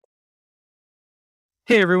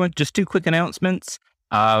Hey everyone, just two quick announcements.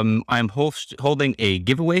 I'm holding a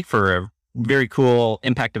giveaway for a very cool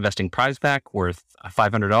impact investing prize pack worth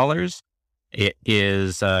 $500. It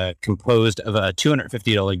is composed of a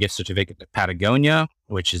 $250 gift certificate to Patagonia,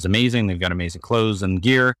 which is amazing. They've got amazing clothes and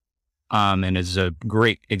gear, and is a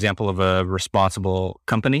great example of a responsible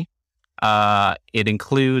company. It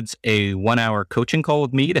includes a 1-hour coaching call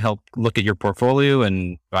with me to help look at your portfolio,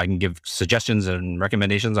 and I can give suggestions and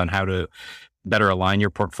recommendations on how to better align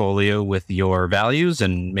your portfolio with your values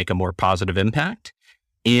and make a more positive impact.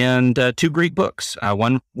 And two great books.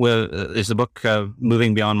 One is the book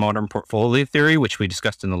Moving Beyond Modern Portfolio Theory, which we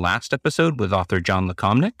discussed in the last episode with author John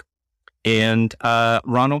Lekomnik, and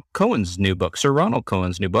Ronald Cohen's new book, Sir Ronald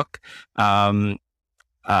Cohen's new book on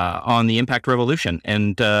the impact revolution.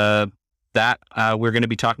 And that we're going to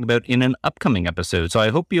be talking about in an upcoming episode. So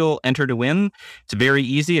I hope you'll enter to win. It's very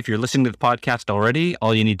easy. If you're listening to the podcast already,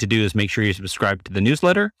 all you need to do is make sure you subscribe to the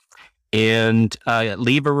newsletter and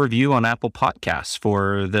leave a review on Apple Podcasts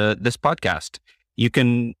for this podcast. You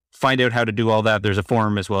can find out how to do all that. There's a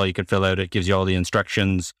form as well you can fill out. It gives you all the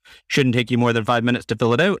instructions. Shouldn't take you more than 5 minutes to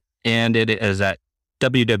fill it out. And it is at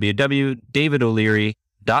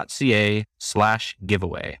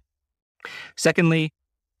www.davidoleary.ca/giveaway. Secondly,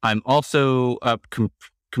 I'm also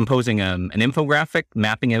composing an infographic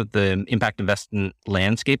mapping out the impact investment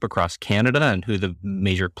landscape across Canada and who the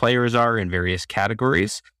major players are in various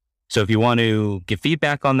categories. So if you want to give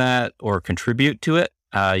feedback on that or contribute to it,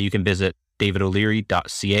 you can visit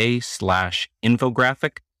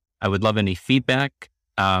davidoleary.ca/infographic. I would love any feedback.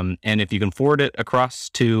 And if you can forward it across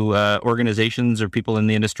to organizations or people in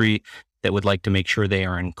the industry that would like to make sure they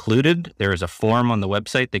are included, there is a form on the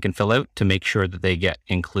website they can fill out to make sure that they get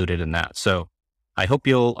included in that. So I hope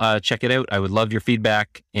you'll check it out. I would love your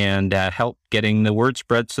feedback and help getting the word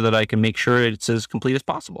spread so that I can make sure it's as complete as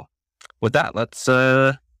possible. With that, let's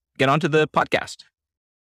get on to the podcast.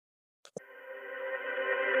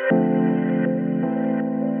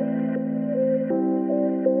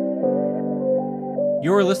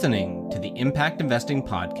 You're listening to the Impact Investing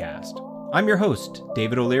Podcast. I'm your host,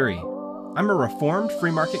 David O'Leary. I'm a reformed free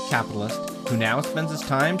market capitalist who now spends his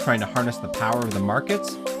time trying to harness the power of the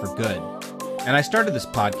markets for good. And I started this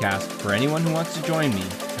podcast for anyone who wants to join me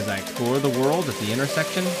as I explore the world at the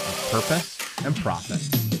intersection of purpose and profit.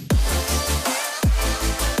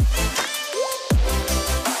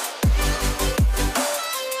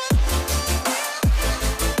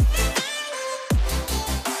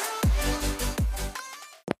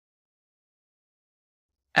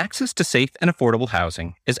 Access to safe and affordable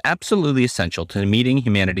housing is absolutely essential to meeting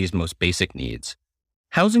humanity's most basic needs.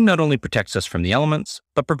 Housing not only protects us from the elements,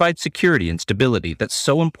 but provides security and stability that's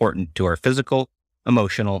so important to our physical,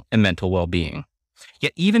 emotional, and mental well-being.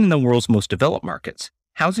 Yet even in the world's most developed markets,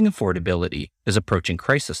 housing affordability is approaching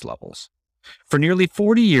crisis levels. For nearly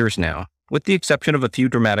 40 years now, with the exception of a few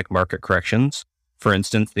dramatic market corrections, for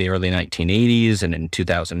instance, the early 1980s and in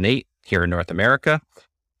 2008 here in North America,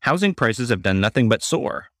 housing prices have done nothing but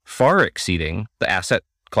soar, far exceeding the asset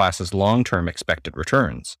class's long-term expected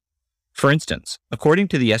returns. For instance, according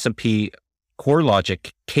to the S&P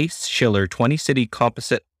CoreLogic Case-Shiller 20-City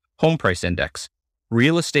Composite Home Price Index,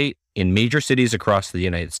 real estate in major cities across the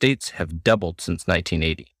United States have doubled since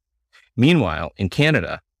 1980. Meanwhile, in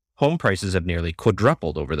Canada, home prices have nearly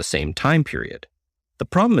quadrupled over the same time period. The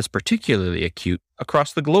problem is particularly acute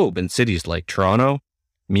across the globe in cities like Toronto,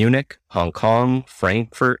 Munich, Hong Kong,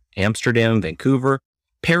 Frankfurt, Amsterdam, Vancouver,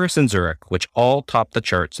 Paris, and Zurich, which all top the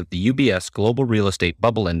charts of the UBS Global Real Estate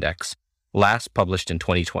Bubble Index, last published in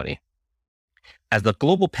 2020. As the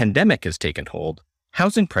global pandemic has taken hold,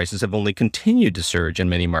 housing prices have only continued to surge in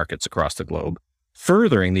many markets across the globe,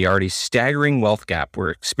 furthering the already staggering wealth gap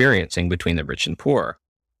we're experiencing between the rich and poor.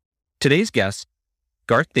 Today's guests,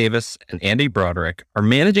 Garth Davis and Andy Broderick, are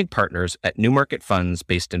managing partners at Newmarket Funds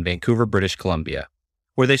based in Vancouver, British Columbia,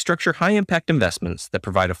 where they structure high-impact investments that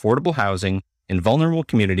provide affordable housing in vulnerable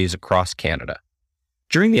communities across Canada.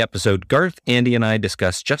 During the episode, Garth, Andy, and I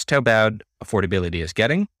discuss just how bad affordability is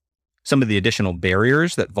getting, some of the additional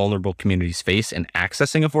barriers that vulnerable communities face in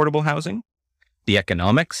accessing affordable housing, the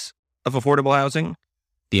economics of affordable housing,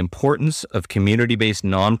 the importance of community-based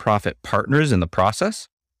nonprofit partners in the process,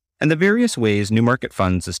 and the various ways Newmarket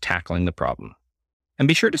Funds is tackling the problem. And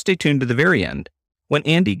be sure to stay tuned to the very end, when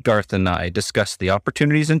Andy, Garth, and I discuss the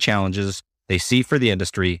opportunities and challenges they see for the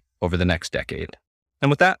industry over the next decade. And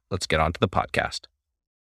with that, let's get on to the podcast.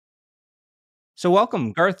 So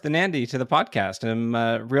welcome, Garth and Andy, to the podcast. I'm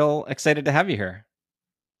real excited to have you here.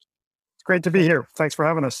 It's great to be here. Thanks for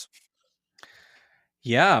having us.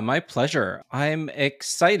 Yeah, my pleasure. I'm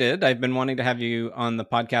excited. I've been wanting to have you on the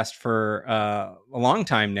podcast for a long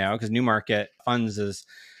time now because Newmarket Funds is,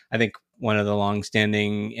 I think, one of the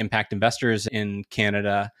longstanding impact investors in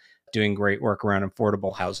Canada doing great work around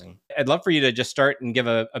affordable housing. I'd love for you to just start and give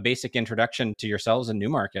a basic introduction to yourselves and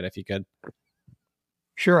Newmarket, if you could.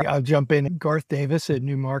 Sure. I'll jump in. Garth Davis at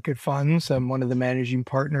Newmarket Funds. I'm one of the managing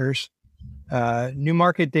partners.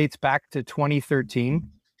 Newmarket dates back to 2013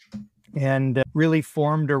 and really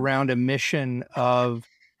formed around a mission of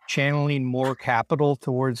channeling more capital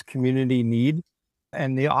towards community need.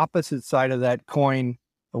 And the opposite side of that coin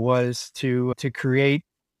was to create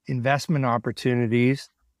investment opportunities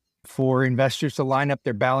for investors to line up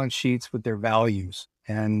their balance sheets with their values,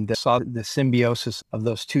 and saw the symbiosis of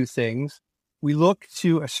those two things. We look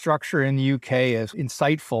to a structure in the UK as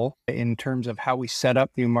insightful in terms of how we set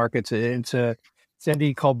up new markets. It's a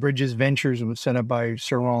entity called Bridges Ventures and was set up by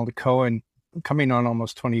Sir Ronald Cohen coming on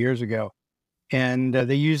almost 20 years ago. And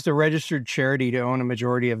they used a registered charity to own a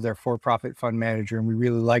majority of their for-profit fund manager. And we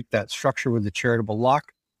really liked that structure with the charitable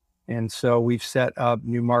lock. And so we've set up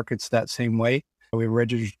new markets that same way. We have a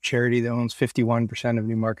registered charity that owns 51% of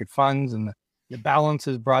Newmarket funds, and the balance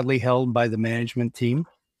is broadly held by the management team.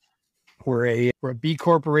 We're a B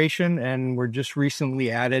corporation, and we're just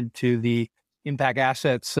recently added to the Impact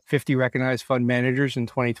Assets 50 recognized fund managers in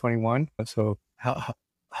 2021. So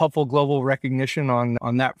helpful global recognition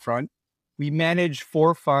on that front. We manage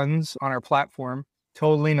 4 funds on our platform,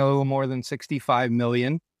 totaling a little more than 65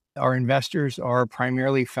 million. Our investors are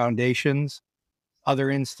primarily foundations,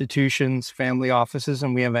 other institutions, family offices,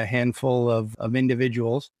 and we have a handful of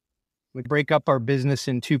individuals. We break up our business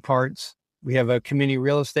in 2 parts. We have a community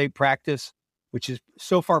real estate practice, which is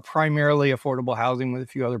so far primarily affordable housing with a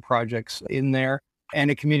few other projects in there,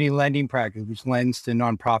 and a community lending practice, which lends to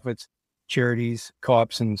nonprofits, charities,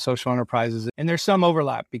 co-ops, and social enterprises. And there's some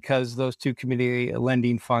overlap because those 2 community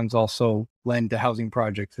lending funds also lend to housing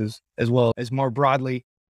projects as well as more broadly.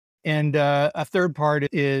 And a third part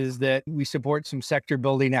is that we support some sector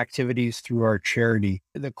building activities through our charity.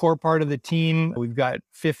 The core part of the team, we've got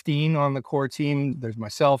 15 on the core team. There's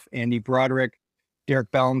myself, Andy Broderick,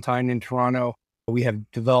 Derek Ballantyne in Toronto. We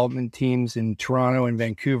have development teams in Toronto and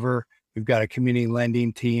Vancouver. We've got a community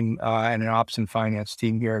lending team and an ops and finance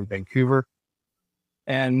team here in Vancouver.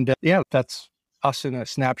 And that's us in a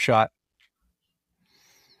snapshot.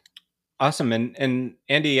 Awesome. And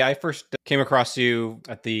Andy, I first came across you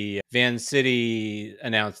at the Van City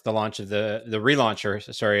announced the launch of the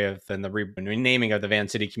renaming of the Van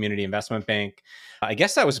City Community Investment Bank. I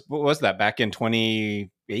guess that was, what was that, back in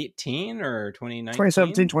 2018 or 2019?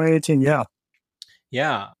 2017, 2018, yeah.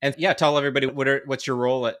 Yeah. And yeah, tell everybody what's your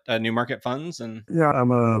role at Newmarket Funds. And Yeah, I'm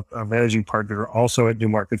a managing partner also at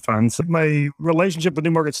Newmarket Funds. My relationship with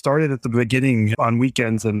Newmarket started at the beginning on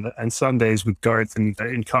weekends and Sundays with Garth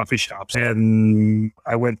in coffee shops. And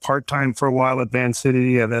I went part-time for a while at Van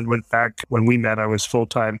City and then went back. When we met, I was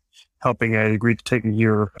full-time helping. I agreed to take a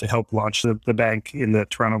year to help launch the bank in the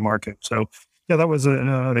Toronto market. So yeah, that was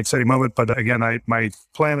an exciting moment. But again, my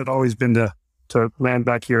plan had always been to land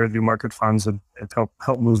back here at Newmarket Funds and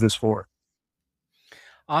help move this forward.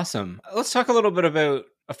 Awesome. Let's talk a little bit about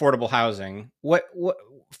affordable housing. What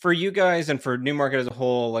for you guys and for Newmarket as a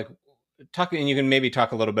whole, and you can maybe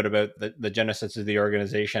talk a little bit about the genesis of the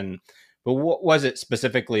organization, but what was it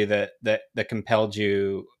specifically that compelled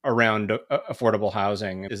you around affordable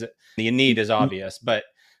housing? Is it the need is obvious, but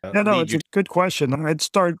it's a good question. I'd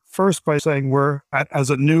start first by saying we're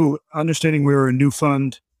understanding we're a new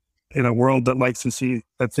fund in a world that likes to see,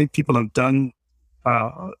 I think people have done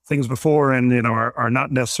things before and are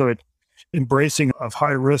not necessarily embracing of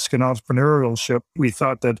high risk and entrepreneurship. We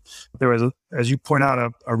thought that there was, as you point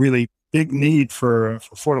out, a really big need for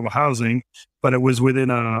affordable housing, but it was within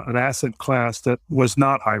an asset class that was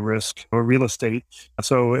not high risk or real estate.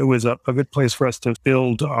 So it was a good place for us to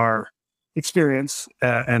build our experience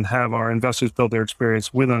and have our investors build their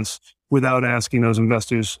experience with us without asking those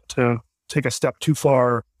investors to take a step too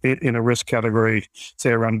far in a risk category, say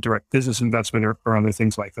around direct business investment or other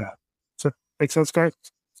things like that. So make sense, guys?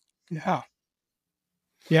 Yeah.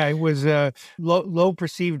 Yeah, it was low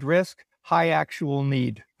perceived risk, high actual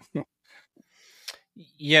need.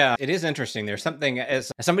 Yeah, it is interesting. There's something,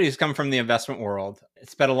 as somebody who's come from the investment world,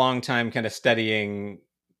 spent a long time kind of studying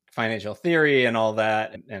financial theory and all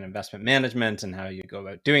that, and investment management and how you go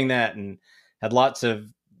about doing that, and had lots of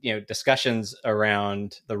discussions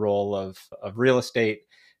around the role of real estate.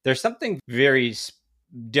 There's something very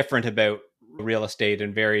different about real estate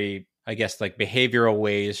and very, I guess, like behavioral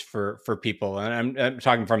ways for people. And I'm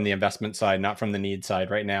talking from the investment side, not from the need side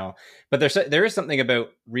right now. But there is something about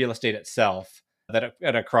real estate itself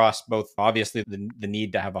that across both obviously the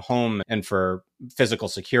need to have a home and for physical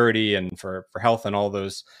security and for health and all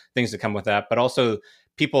those things that come with that, but also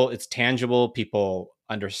people, it's tangible, people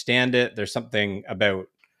understand it. There's something about,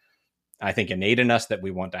 I think, innate in us that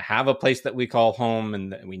we want to have a place that we call home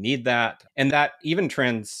and that we need that. And that even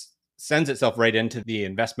transcends itself right into the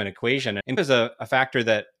investment equation. And there's a factor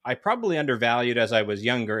that I probably undervalued as I was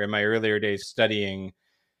younger in my earlier days studying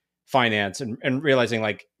finance and realizing,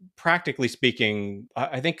 like, practically speaking,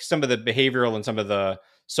 I think some of the behavioral and some of the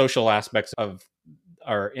social aspects of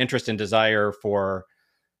our interest and desire for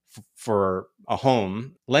a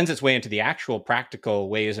home lends its way into the actual practical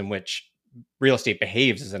ways in which real estate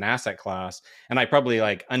behaves as an asset class. And I probably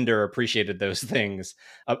like underappreciated those things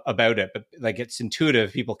about it, but like it's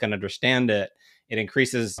intuitive, people can understand it. It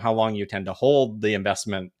increases how long you tend to hold the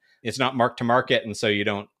investment. It's not mark to market, and so you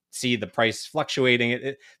don't see the price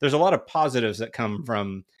fluctuating. There's a lot of positives that come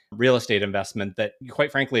from real estate investment that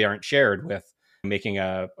quite frankly aren't shared with making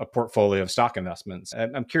a portfolio of stock investments.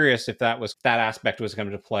 I'm curious if that aspect was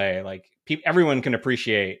coming to play. Like everyone can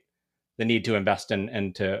appreciate the need to invest in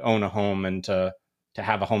and to own a home and to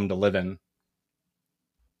have a home to live in.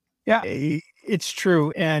 Yeah, it's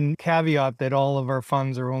true. And caveat that all of our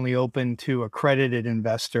funds are only open to accredited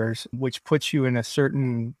investors, which puts you in a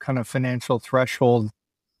certain kind of financial threshold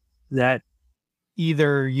that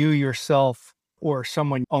either you yourself or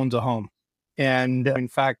someone owns a home. And in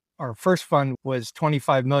fact, our first fund was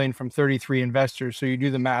 25 million from 33 investors. So you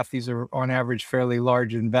do the math, these are on average fairly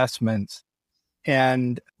large investments.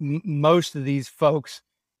 And most of these folks,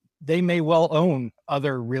 they may well own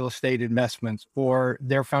other real estate investments, or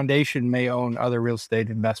their foundation may own other real estate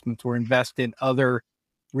investments or invest in other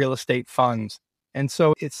real estate funds. And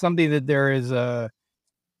so it's something that there is a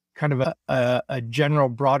kind of a general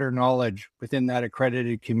broader knowledge within that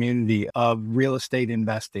accredited community of real estate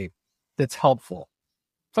investing that's helpful.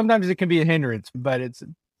 Sometimes it can be a hindrance, but it's,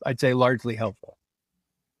 I'd say, largely helpful.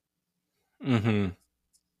 Mm-hmm.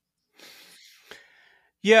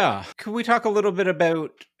 Yeah. Could we talk a little bit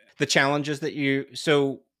about the challenges that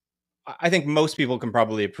so I think most people can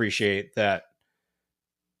probably appreciate that,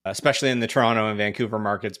 especially in the Toronto and Vancouver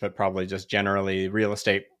markets, but probably just generally, real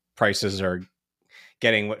estate prices are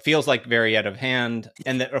getting what feels like very out of hand,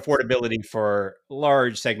 and that affordability for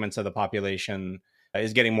large segments of the population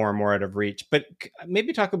is getting more and more out of reach. But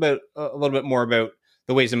maybe talk about a little bit more about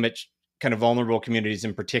the ways in which kind of vulnerable communities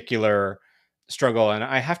in particular struggle. And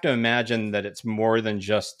I have to imagine that it's more than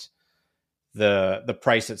just the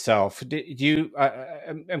price itself.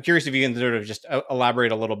 I'm curious if you can sort of just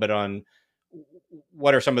elaborate a little bit on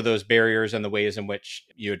what are some of those barriers and the ways in which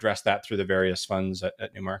you address that through the various funds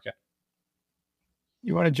at Newmarket.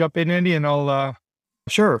 You want to jump in, Andy, and I'll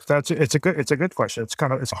Sure. It's a good question. It's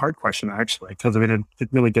a hard question actually, because I mean, it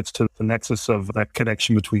really gets to the nexus of that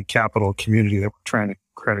connection between capital and community that we're trying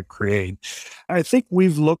to create. I think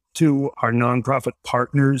we've looked to our nonprofit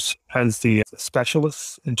partners as the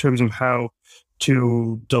specialists in terms of how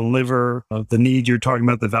to deliver the need you're talking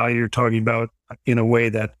about, the value you're talking about, in a way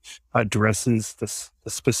that addresses the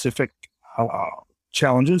specific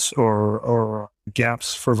challenges or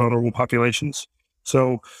gaps for vulnerable populations.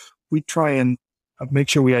 So we try and make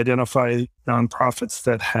sure we identify nonprofits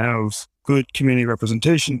that have good community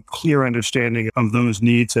representation, clear understanding of those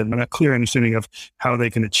needs, and a clear understanding of how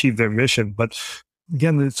they can achieve their mission. But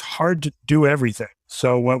again, it's hard to do everything.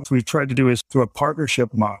 So what we've tried to do is through a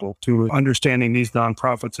partnership model, to understanding these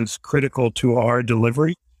nonprofits is critical to our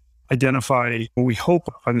delivery, identify what we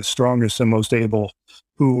hope are the strongest and most able,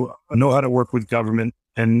 who know how to work with government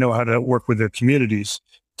and know how to work with their communities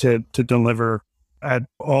to deliver at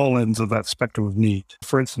all ends of that spectrum of need.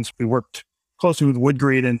 For instance, we worked closely with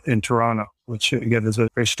Woodgrade in Toronto, which again is a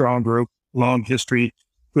very strong group, long history,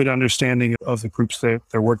 good understanding of the groups they're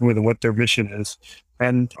working with and what their mission is.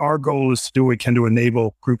 And our goal is to do what we can to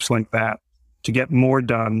enable groups like that to get more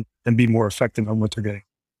done and be more effective on what they're getting.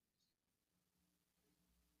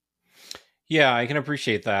 Yeah, I can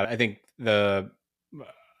appreciate that. I think the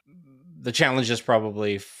challenges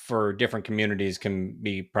probably for different communities can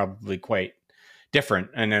be probably quite different,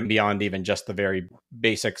 and then beyond even just the very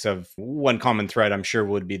basics of one common thread, I'm sure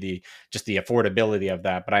would be the affordability of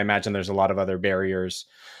that. But I imagine there's a lot of other barriers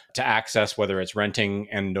to access, whether it's renting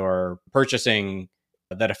and or purchasing,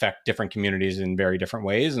 that affect different communities in very different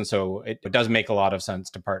ways. And so it does make a lot of sense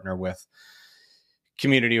to partner with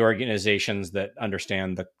community organizations that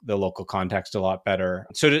understand the local context a lot better.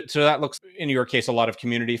 So that looks, in your case, a lot of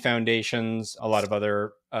community foundations, a lot of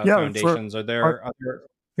other foundations. Are there other?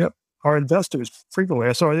 Yep. Our investors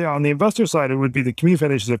frequently. So yeah, on the investor side, it would be the community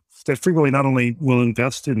foundations that frequently not only will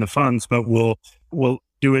invest in the funds, but will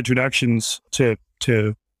do introductions to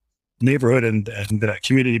neighborhood and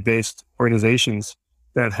community-based organizations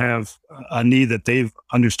that have a need that they've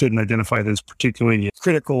understood and identified as particularly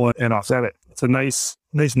critical and authentic. It's a nice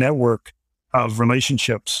network of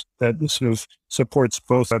relationships that sort of supports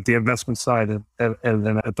both at the investment side and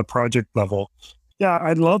then at the project level. Yeah,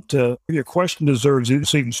 I'd love to. Your question deserves an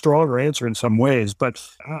even stronger answer in some ways, but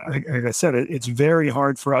like I said, it's very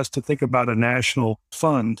hard for us to think about a national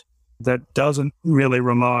fund that doesn't really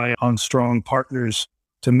rely on strong partners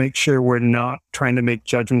to make sure we're not trying to make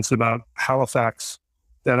judgments about Halifax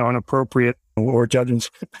that aren't appropriate or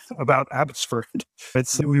judgments about Abbotsford.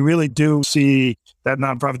 We really do see that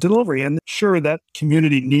nonprofit delivery. And sure, that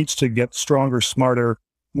community needs to get stronger, smarter,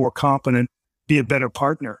 more competent, be a better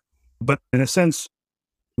partner. But in a sense,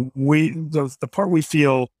 the part we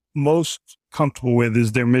feel most comfortable with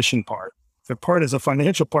is their mission part. The part as a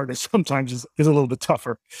financial partner sometimes is a little bit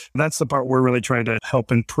tougher. That's the part we're really trying to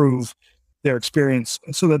help improve their experience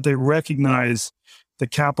so that they recognize the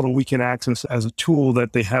capital we can access as a tool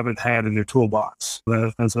that they haven't had in their toolbox,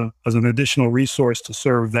 as an additional resource to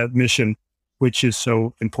serve that mission, which is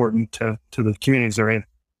so important to the communities they're in.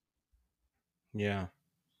 Yeah.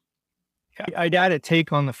 I'd add a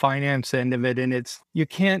take on the finance end of it, and it's you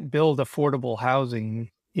can't build affordable housing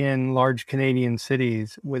in large Canadian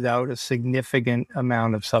cities without a significant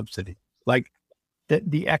amount of subsidy. Like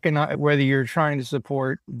the economic, whether you're trying to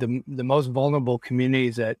support the most vulnerable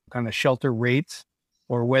communities at kind of shelter rates,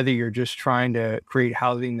 or whether you're just trying to create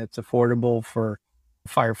housing that's affordable for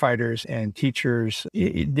firefighters and teachers,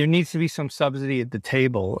 there needs to be some subsidy at the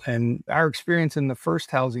table. And our experience in the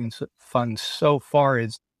first housing fund so far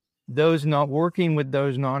is those not working with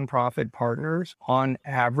those nonprofit partners, on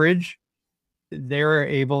average, they're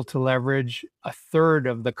able to leverage a third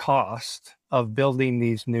of the cost of building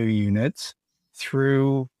these new units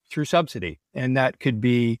through subsidy. And it could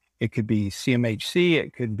be CMHC,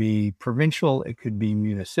 it could be provincial, it could be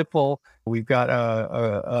municipal. We've got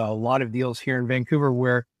a lot of deals here in Vancouver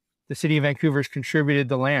where the city of Vancouver's contributed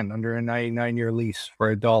the land under a 99-year lease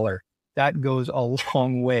for $1. That goes a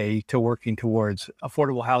long way to working towards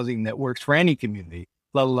affordable housing that works for any community,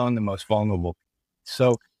 let alone the most vulnerable.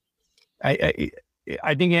 So I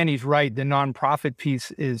think Annie's right. The nonprofit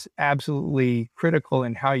piece is absolutely critical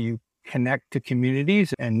in how you connect to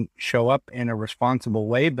communities and show up in a responsible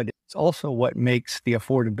way, but it's also what makes the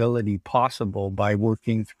affordability possible by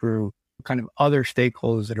working through kind of other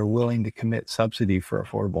stakeholders that are willing to commit subsidy for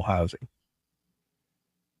affordable housing.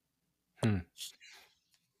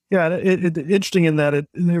 Yeah, it's interesting in that it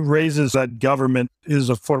raises that government is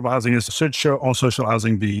affordable housing. Should all social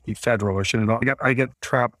housing be federal or should it not? I get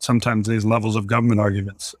trapped sometimes in these levels of government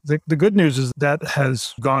arguments. The good news is that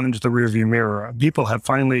has gone into the rearview mirror. People have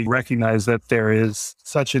finally recognized that there is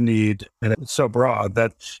such a need, and it's so broad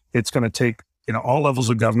that it's going to take all levels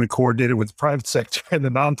of government coordinated with the private sector and the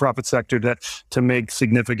nonprofit sector to make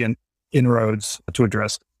significant inroads to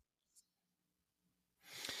address it.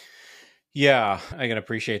 Yeah, I can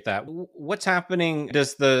appreciate that. What's happening?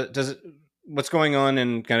 What's going on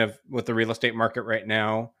in kind of with the real estate market right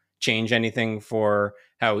now change anything for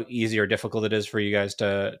how easy or difficult it is for you guys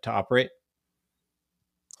to operate?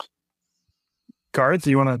 Garth,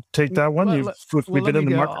 do you want to take that one? We've been in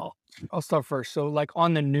the market. I'll start first. So like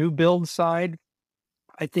on the new build side,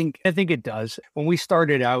 I think it does. When we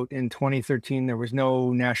started out in 2013, there was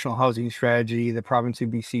no national housing strategy. The province of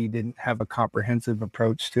BC didn't have a comprehensive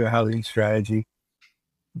approach to a housing strategy.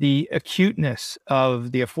 The acuteness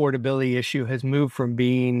of the affordability issue has moved from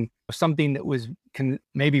being something that was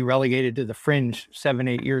maybe relegated to the fringe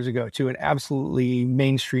 7-8 years ago to an absolutely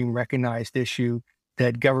mainstream recognized issue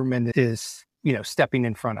that government is, stepping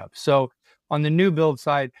in front of. So on the new build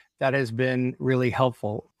side, that has been really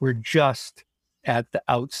helpful. We're just at the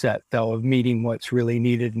outset, though, of meeting what's really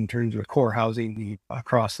needed in terms of core housing need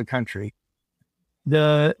across the country.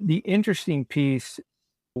 The interesting piece,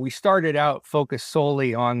 we started out focused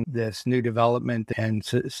solely on this new development and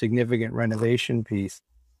significant renovation piece.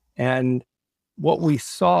 And what we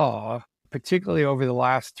saw, particularly over the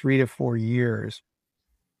last 3 to 4 years,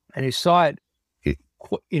 and you saw it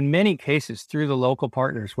in many cases through the local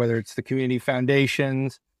partners, whether it's the community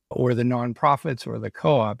foundations or the nonprofits or the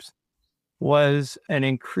co-ops, was an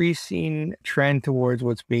increasing trend towards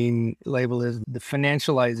what's being labeled as the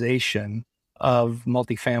financialization of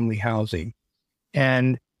multifamily housing.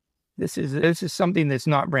 And this is something that's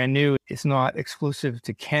not brand new. It's not exclusive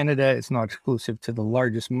to Canada. It's not exclusive to the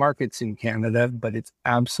largest markets in Canada, but it's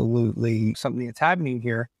absolutely something that's happening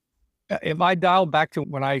here. If I dial back to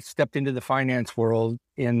when I stepped into the finance world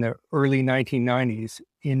in the early 1990s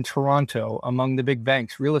in Toronto, among the big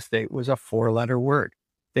banks, real estate was a 4-letter word.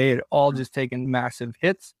 They had all just taken massive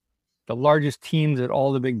hits. The largest teams at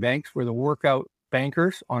all the big banks were the workout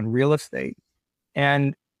bankers on real estate.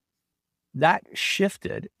 And that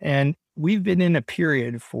shifted. And we've been in a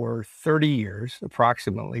period for 30 years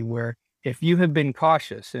approximately where if you have been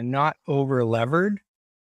cautious and not over levered,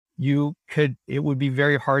 it would be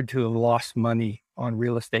very hard to have lost money on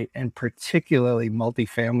real estate, and particularly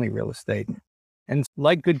multifamily real estate. And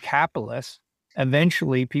like good capitalists,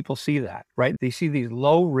 eventually people see that, right? They see these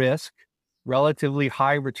low risk, relatively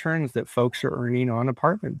high returns that folks are earning on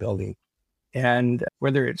apartment building. And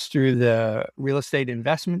whether it's through the real estate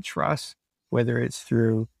investment trust, whether it's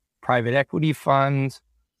through private equity funds,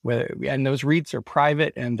 and those REITs are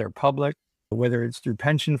private and they're public, whether it's through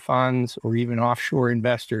pension funds or even offshore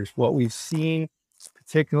investors, what we've seen,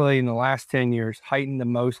 particularly in the last 10 years, heightened the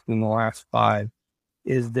most in the last 5,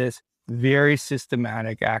 is this very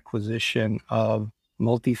systematic acquisition of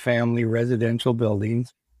multifamily residential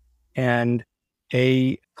buildings, and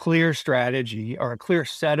a clear strategy or a clear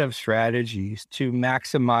set of strategies to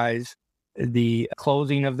maximize the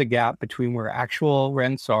closing of the gap between where actual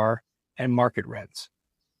rents are and market rents.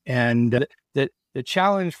 And the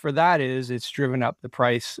challenge for that is it's driven up the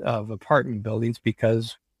price of apartment buildings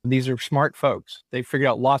because these are smart folks. They figured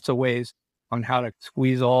out lots of ways on how to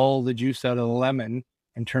squeeze all the juice out of the lemon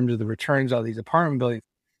in terms of the returns on these apartment buildings.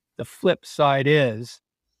 The flip side is,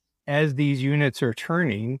 as these units are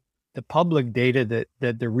turning, the public data that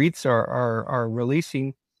the REITs are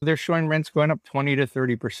releasing, they're showing rents going up 20 to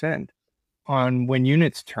 30% on when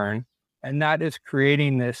units turn. And that is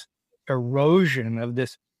creating this erosion of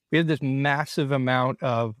this. We have this massive amount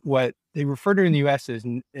of what they refer to in the US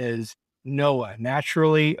as NOAH,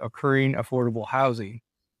 naturally occurring affordable housing.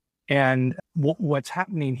 And what's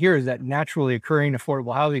happening here is that naturally occurring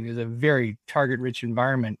affordable housing is a very target-rich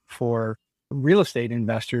environment for real estate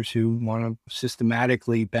investors who want to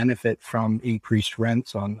systematically benefit from increased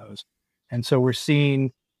rents on those. And so we're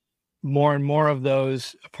seeing more and more of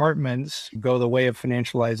those apartments go the way of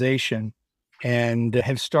financialization and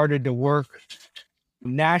have started to work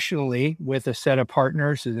nationally with a set of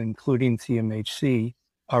partners, including CMHC,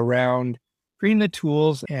 around creating the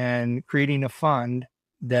tools and creating a fund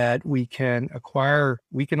that we can acquire.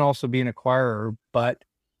 We can also be an acquirer, but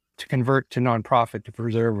to convert to nonprofit to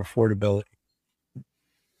preserve affordability.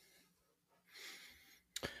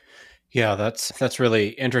 Yeah, that's really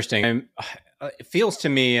interesting. It feels to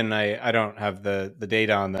me, and I don't have the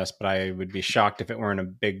data on this, but I would be shocked if it weren't a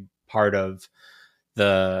big part of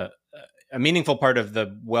a meaningful part of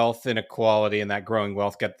the wealth inequality and that growing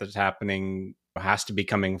wealth gap that's happening has to be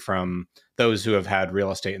coming from those who have had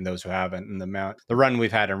real estate and those who haven't. And the run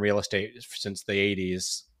we've had in real estate since the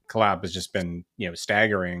 80s collapse has just been,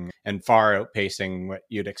 staggering and far outpacing what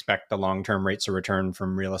you'd expect the long-term rates of return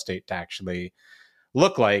from real estate to actually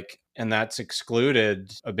look like. And that's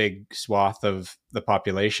excluded a big swath of the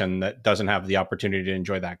population that doesn't have the opportunity to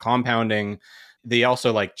enjoy that compounding. They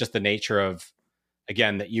also just the nature of,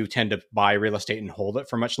 again, that you tend to buy real estate and hold it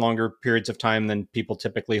for much longer periods of time than people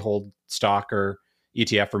typically hold stock or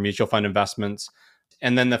ETF or mutual fund investments.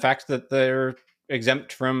 And then the fact that they're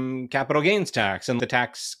exempt from capital gains tax, and the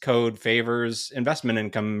tax code favors investment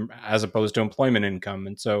income as opposed to employment income.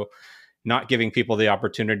 And so not giving people the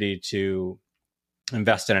opportunity to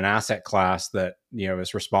invest in an asset class that,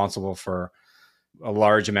 is responsible for a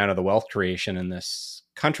large amount of the wealth creation in this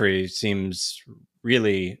country seems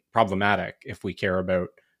really problematic if we care about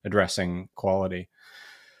addressing quality.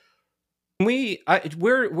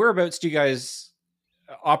 Whereabouts do you guys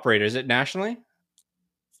operate? Is it nationally?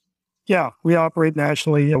 Yeah, we operate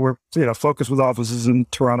nationally. We're focused with offices in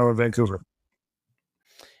Toronto and Vancouver.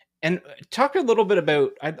 And talk a little bit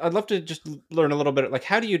about, I'd love to just learn a little bit,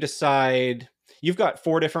 how do you decide? You've got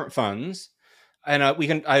 4 different funds, and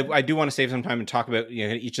I do want to save some time and talk about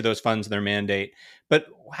each of those funds and their mandate. But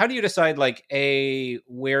how do you decide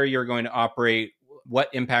where you're going to operate, what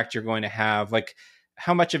impact you're going to have?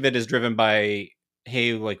 How much of it is driven by,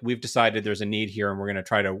 hey, we've decided there's a need here and we're going to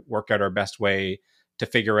try to work out our best way to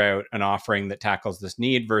figure out an offering that tackles this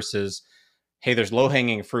need, versus, hey, there's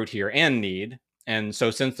low-hanging fruit here and need. And so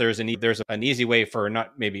since there's a need, there's an easy way for not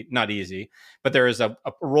easy, but there is a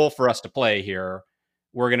role for us to play here.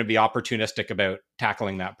 We're going to be opportunistic about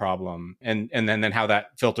tackling that problem, and then how that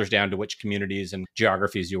filters down to which communities and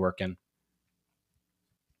geographies you work in.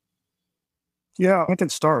 Yeah, I can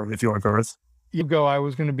start if you want, Garth. You go. I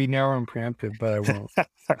was going to be narrow and preemptive, but I won't.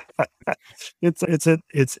 It's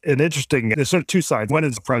an interesting. There's sort of 2 sides. One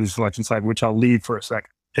is the project selection side, which I'll leave for a second,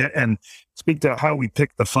 and speak to how we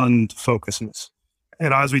pick the fund focuses.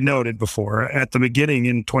 And as we noted before, at the beginning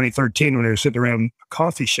in 2013, when we were sitting around a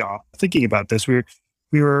coffee shop thinking about this, we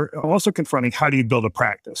we were also confronting, how do you build a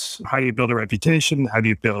practice? How do you build a reputation? How do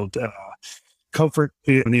you build comfort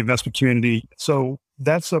in the investment community? So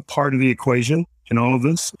that's a part of the equation in all of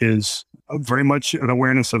this, is very much an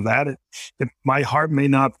awareness of that. My heart may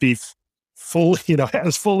not be fully,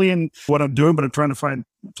 as fully in what I'm doing, but I'm trying to find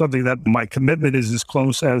something that my commitment is as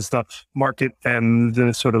close as the market and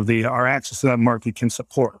the sort of our access to that market can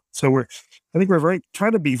support. So I think we're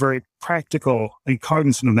trying to be very practical and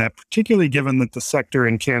cognizant of that, particularly given that the sector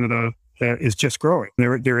in Canada is just growing.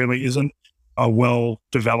 There really isn't a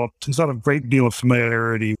well-developed, there's not a great deal of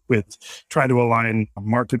familiarity with trying to align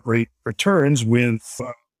market rate returns with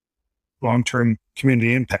long-term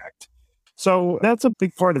community impact. So that's a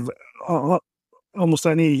big part of almost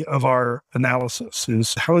any of our analysis,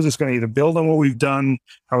 is how is this going to either build on what we've done?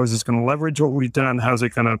 How is this going to leverage what we've done? How is it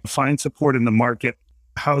going to find support in the market?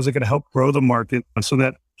 How is it going to help grow the market so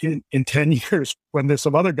that in 10 years, when there's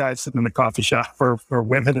some other guys sitting in the coffee shop or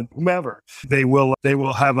women and whomever, they will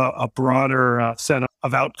have a broader set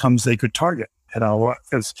of outcomes they could target.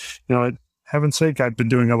 Because, heaven's sake, I've been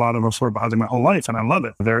doing a lot of affordable housing my whole life, and I love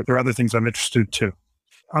it. There are other things I'm interested in too.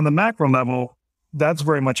 On the macro level, that's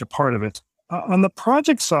very much a part of it. On the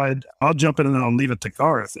project side, I'll jump in and then I'll leave it to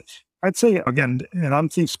Garth. I'd say, again, and I'm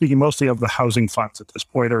speaking mostly of the housing funds at this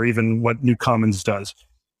point, or even what New Commons does,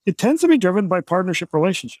 it tends to be driven by partnership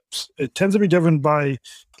relationships. It tends to be driven by,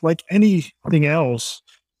 like anything else,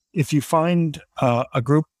 if you find a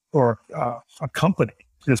group or a company,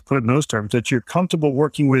 let's put it in those terms, that you're comfortable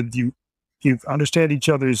working with, you understand each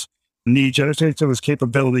other's needs, you understand each other's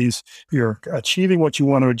capabilities, you're achieving what you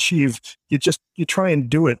want to achieve, you try and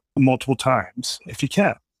do it multiple times if you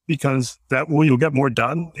can, because you'll get more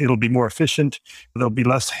done. It'll be more efficient. There'll be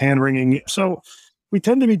less hand-wringing. So we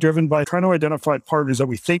tend to be driven by trying to identify partners that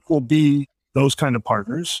we think will be those kind of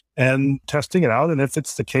partners and testing it out. And if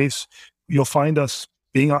it's the case, you'll find us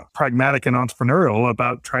being pragmatic and entrepreneurial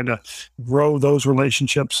about trying to grow those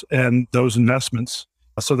relationships and those investments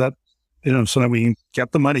so that we can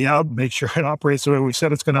get the money out, make sure it operates the way we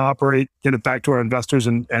said it's going to operate, get it back to our investors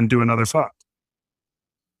and do another fund.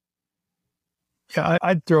 Yeah,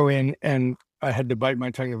 I'd throw in, and I had to bite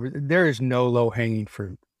my tongue. There is no low-hanging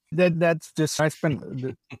fruit. That's just, I spent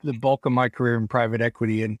the bulk of my career in private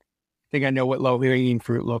equity, and I think I know what low-hanging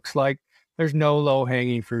fruit looks like. There's no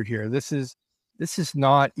low-hanging fruit here. This is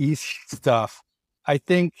not easy stuff. I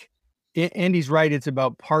think Andy's right. It's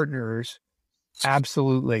about partners.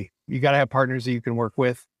 Absolutely. You got to have partners that you can work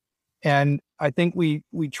with. And I think we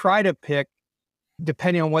try to pick,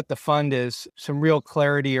 depending on what the fund is, some real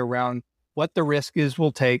clarity around what the risk is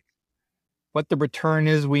we'll take, what the return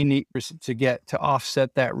is we need to get to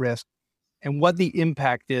offset that risk, and what the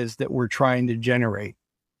impact is that we're trying to generate.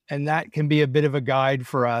 And that can be a bit of a guide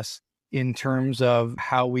for us in terms of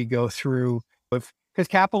how we go through, because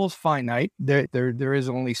capital is finite. There is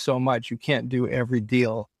only so much. You can't do every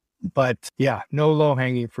deal. But yeah, no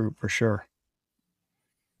low-hanging fruit for sure.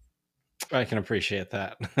 I can appreciate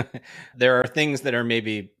that. There are things that are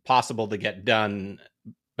maybe possible to get done,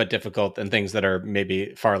 but difficult, and things that are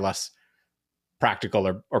maybe far less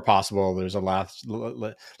practical or possible. There's a less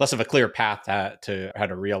of a clear path to how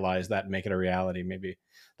to realize that and make it a reality. Maybe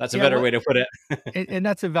that's a better way to put it. And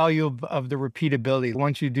that's a value of the repeatability.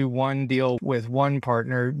 Once you do one deal with one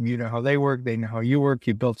partner, you know how they work, they know how you work,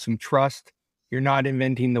 you build some trust. You're not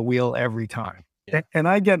inventing the wheel every time. Yeah. And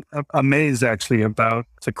I get amazed actually about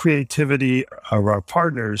the creativity of our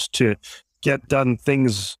partners to get done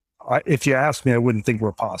things. If you ask me, I wouldn't think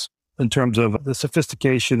were possible in terms of the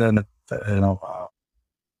sophistication and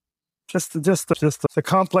just the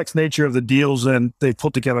complex nature of the deals, and they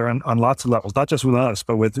put together on lots of levels, not just with us,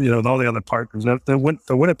 but with all the other partners. The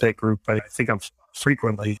Winnipeg group, I think of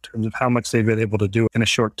frequently in terms of how much they've been able to do in a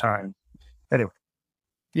short time. Anyway.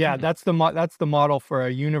 Yeah, that's the model for a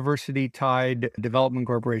university-tied development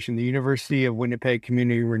corporation, the University of Winnipeg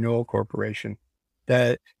Community Renewal Corporation.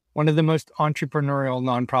 That one of the most entrepreneurial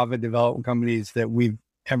nonprofit development companies that we've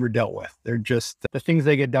ever dealt with. They're just, the things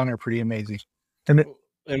they get done are pretty amazing. And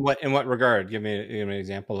in what regard? Give me an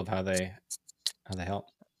example of how they help.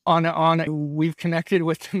 We've connected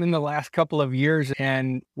with them in the last couple of years,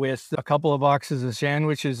 and with a couple of boxes of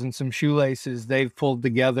sandwiches and some shoelaces, they've pulled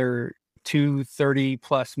together two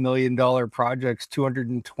 $30+ million projects,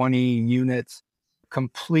 220 units,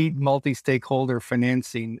 complete multi-stakeholder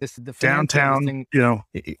financing. This is the downtown,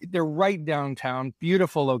 they're right downtown,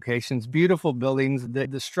 beautiful locations, beautiful buildings.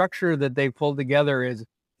 The structure that they pulled together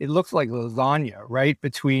it looks like lasagna, right?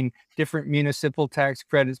 Between different municipal tax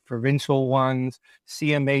credits, provincial ones,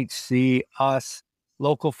 CMHC, us,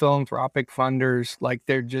 local philanthropic funders. Like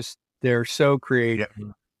they're so creative.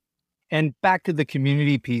 And back to the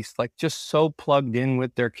community piece, like just so plugged in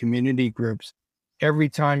with their community groups. Every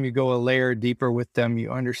time you go a layer deeper with them,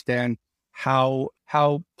 you understand how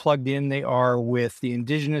plugged in they are with the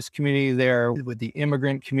indigenous community there, with the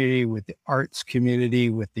immigrant community, with the arts community,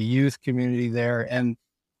 with the youth community there. And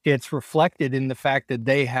it's reflected in the fact that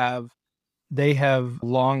they have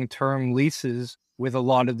long-term leases with a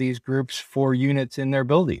lot of these groups for units in their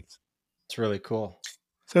buildings. It's really cool.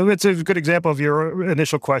 So it's a good example of your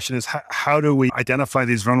initial question is how do we identify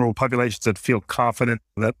these vulnerable populations that feel confident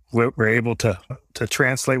that we're able to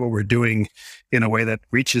translate what we're doing in a way that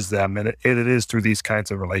reaches them. And it is through these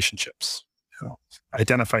kinds of relationships,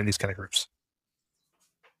 identifying these kind of groups.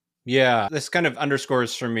 Yeah, this kind of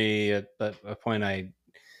underscores for me a point I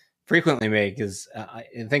frequently make is I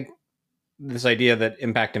think this idea that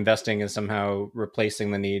impact investing is somehow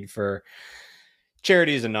replacing the need for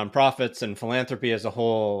charities and nonprofits and philanthropy as a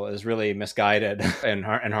whole is really misguided and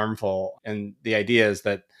harmful. And the idea is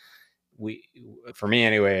that for me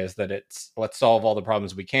anyway, is that it's let's solve all the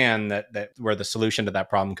problems we can that where the solution to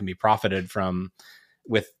that problem can be profited from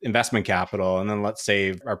with investment capital. And then let's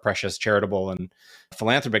save our precious charitable and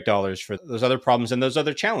philanthropic dollars for those other problems and those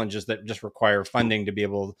other challenges that just require funding to be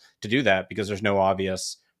able to do that because there's no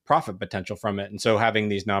obvious profit potential from it. And so having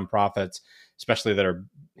these nonprofits, especially that are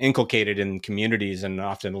inculcated in communities and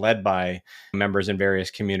often led by members in various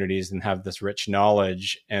communities and have this rich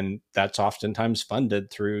knowledge, and that's oftentimes funded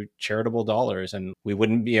through charitable dollars. And we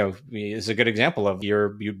wouldn't be, is a good example of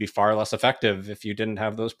you'd be far less effective if you didn't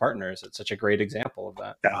have those partners. It's such a great example of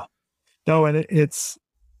that. Yeah. No, and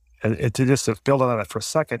to just build on that for a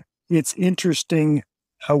second, it's interesting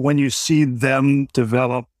when you see them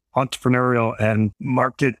develop entrepreneurial and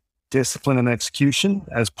market discipline and execution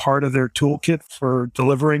as part of their toolkit for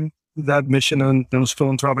delivering that mission and those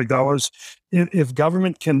philanthropic dollars. If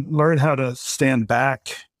government can learn how to stand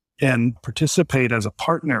back and participate as a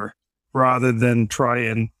partner rather than try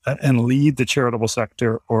and lead the charitable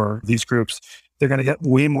sector or these groups, they're going to get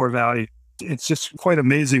way more value. It's just quite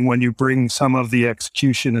amazing when you bring some of the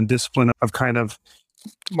execution and discipline of kind of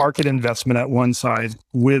market investment at one side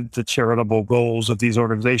with the charitable goals of these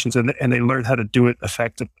organizations, and they learn how to do it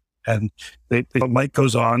effectively. And the light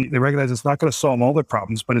goes on. They recognize it's not going to solve all their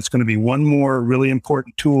problems, but it's going to be one more really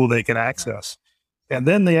important tool they can access. And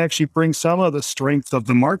then they actually bring some of the strength of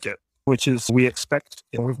the market, which is we expect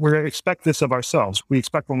this of ourselves. We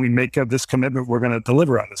expect when we make this commitment, we're going to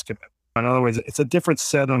deliver on this commitment. In other words, it's a different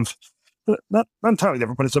set of, not entirely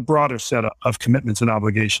different, but it's a broader set of commitments and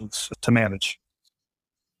obligations to manage.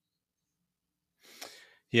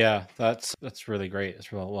 Yeah, that's really great. It's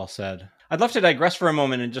well said. I'd love to digress for a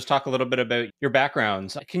moment and just talk a little bit about your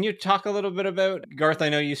backgrounds. Can you talk a little bit about, Garth? I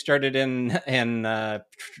know you started in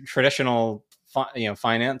traditional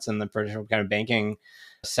finance and the traditional kind of banking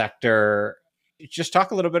sector. Just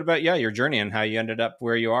talk a little bit about your journey and how you ended up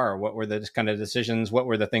where you are. What were the kind of decisions? What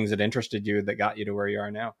were the things that interested you that got you to where you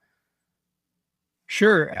are now?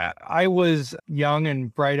 Sure. I was young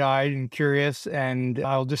and bright-eyed and curious, and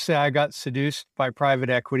I'll just say I got seduced by private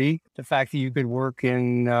equity. The fact that you could work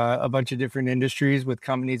in a bunch of different industries with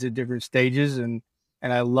companies at different stages, and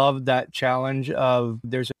I loved that challenge of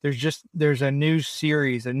there's a new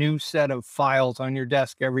series, a new set of files on your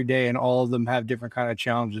desk every day, and all of them have different kind of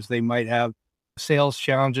challenges. They might have sales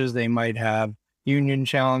challenges, they might have union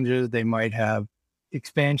challenges, they might have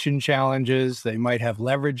expansion challenges, they might have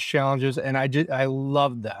leverage challenges. And I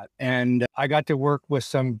loved that. And I got to work with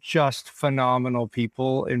some just phenomenal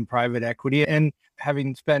people in private equity. And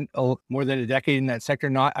having spent more than a decade in that sector,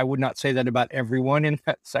 I would not say that about everyone in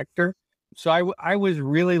that sector. So I was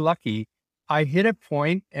really lucky. I hit a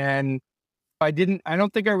point and I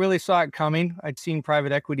don't think I really saw it coming. I'd seen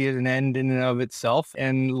private equity as an end in and of itself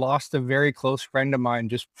and lost a very close friend of mine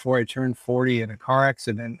just before I turned 40 in a car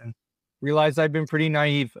accident, and realized I've been pretty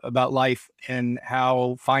naive about life and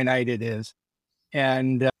how finite it is.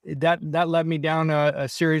 And that led me down a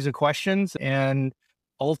series of questions, and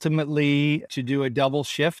ultimately to do a double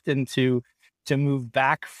shift and to move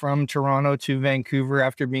back from Toronto to Vancouver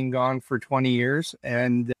after being gone for 20 years,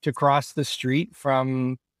 and to cross the street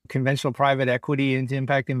from conventional private equity into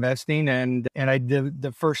impact investing. And I did,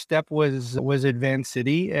 the first step was Advanced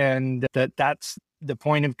City, and that's the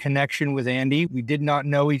point of connection with Andy. We did not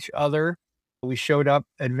know each other. We showed up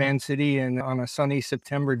at Advanced City on a sunny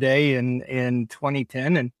September day in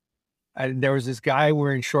 2010, and there was this guy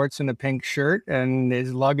wearing shorts and a pink shirt, and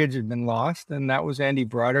his luggage had been lost, and that was Andy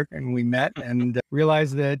Broderick. And we met and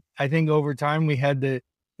realized that I think over time we had the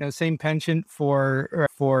same penchant for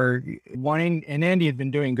wanting, and Andy had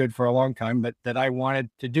been doing good for a long time, but that I wanted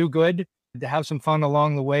to do good, to have some fun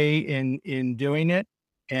along the way in doing it,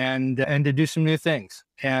 and to do some new things.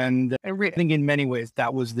 And I think in many ways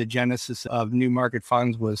that was the genesis of New Market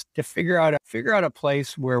Funds, was to figure out a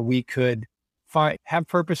place where we could have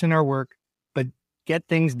purpose in our work, but get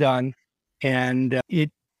things done. And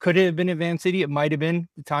it could have been at Van City. It might have been.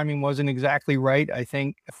 The timing wasn't exactly right, I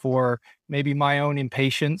think, for maybe my own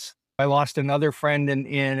impatience. I lost another friend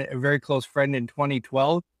in a very close friend in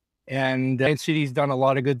 2012. And Van City's done a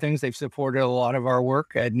lot of good things. They've supported a lot of our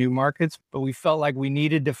work at New Markets, but we felt like we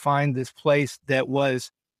needed to find this place that was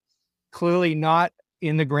clearly not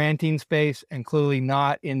in the granting space and clearly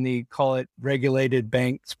not in the, call it, regulated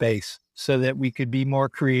bank space, so that we could be more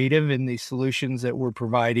creative in the solutions that we're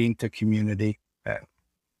providing to community.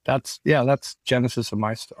 That's genesis of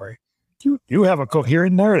my story. You have a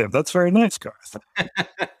coherent narrative. That's very nice, Garth.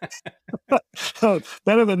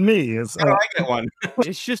 Better than me. I get one.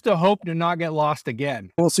 It's just a hope to not get lost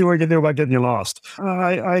again. We'll see what we can do about getting you lost.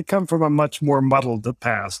 I come from a much more muddled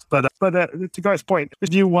past, but to Garth's point,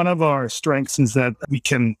 one of our strengths is that we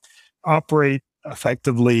can operate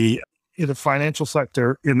effectively in the financial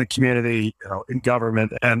sector, in the community, in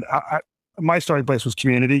government, and my starting place was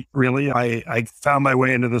community, really. I found my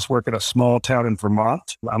way into this work in a small town in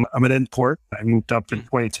Vermont. I'm an import. I moved up in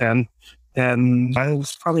 2010, and I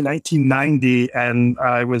was probably 1990, and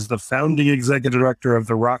I was the founding executive director of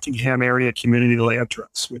the Rockingham Area Community Land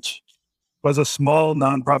Trust, which was a small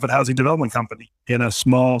nonprofit housing development company in a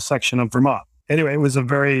small section of Vermont. Anyway, it was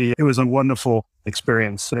a wonderful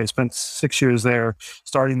experience. I spent 6 years there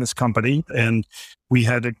starting this company, and we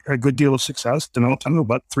had a good deal of success, developed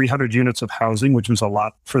about 300 units of housing, which was a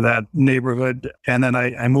lot for that neighborhood. And then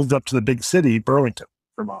I moved up to the big city, Burlington,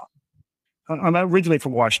 Vermont. I'm originally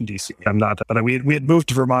from Washington, D.C. I'm not, but we had moved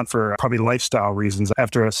to Vermont for probably lifestyle reasons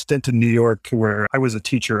after a stint in New York where I was a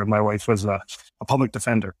teacher and my wife was a public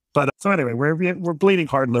defender. But so anyway, we're bleeding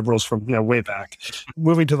hard liberals from way back,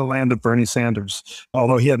 moving to the land of Bernie Sanders,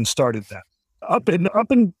 although he hadn't started that. Up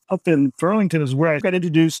in Burlington is where I got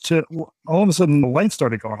introduced to. All of a sudden, the lights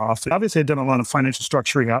started going off. Obviously, I'd done a lot of financial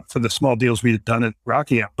structuring up for the small deals we had done at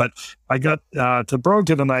Rockingham, but I got to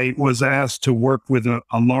Burlington and I was asked to work with a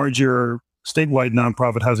larger statewide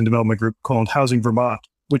nonprofit housing development group called Housing Vermont,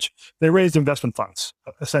 which they raised investment funds,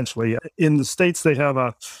 essentially. In the States, they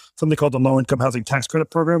have something called the Low-Income Housing Tax Credit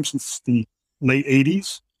Program since the late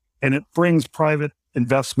 80s, and it brings private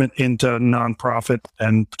investment into nonprofit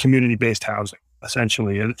and community-based housing,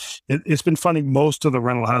 essentially. It's been funding most of the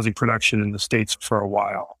rental housing production in the States for a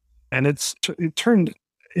while. And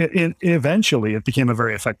eventually it became a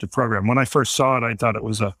very effective program. When I first saw it, I thought it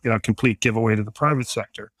was a complete giveaway to the private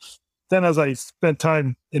sector. Then as I spent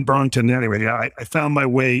time in Burlington anyway, I found my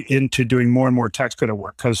way into doing more and more tax credit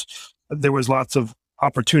work because there was lots of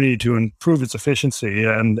opportunity to improve its efficiency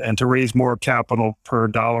and to raise more capital per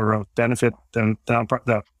dollar of benefit than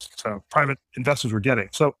the private investors were getting.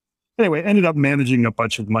 So anyway, ended up managing a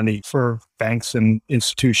bunch of money for banks and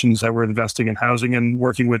institutions that were investing in housing and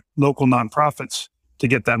working with local nonprofits to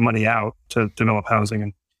get that money out to develop housing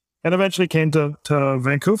and eventually came to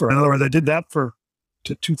Vancouver. In other words, I did that to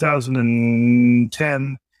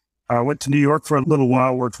 2010. I went to New York for a little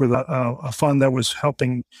while, worked with a fund that was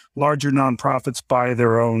helping larger nonprofits buy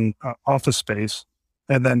their own office space,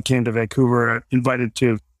 and then came to Vancouver, invited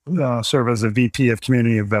to serve as a VP of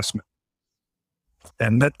community investment.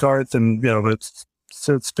 And met Garth, and it's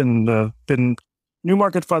been New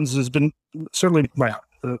Market Funds has been certainly my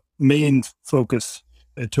main focus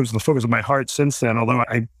in terms of the focus of my heart since then, although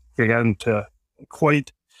I began to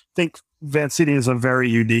quite think Van City is a very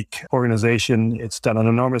unique organization. It's done an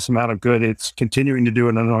enormous amount of good. It's continuing to do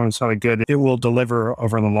an enormous amount of good. It will deliver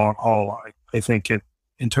over the long haul. I think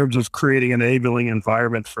in terms of creating an enabling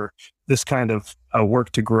environment for this kind of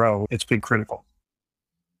work to grow, it's been critical.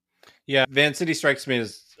 Yeah, Van City strikes me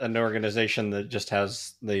as an organization that just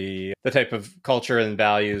has the type of culture and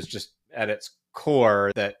values just at its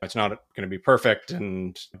core, that it's not going to be perfect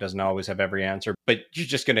and doesn't always have every answer, but you're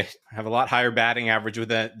just going to have a lot higher batting average with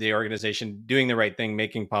the organization doing the right thing,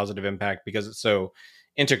 making positive impact, because it's so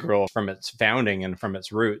integral from its founding and from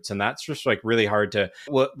its roots. And that's just really hard to,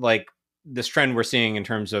 this trend we're seeing in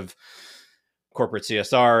terms of corporate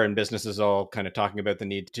CSR and businesses all kind of talking about the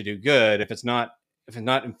need to do good. If it's not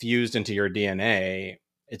infused into your DNA,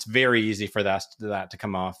 it's very easy for that to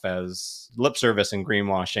come off as lip service and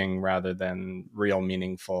greenwashing rather than real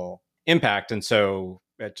meaningful impact. And so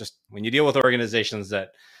when you deal with organizations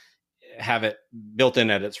that have it built in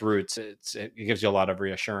at its roots, it gives you a lot of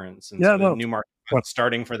reassurance. And New Market,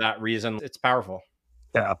 starting for that reason, it's powerful.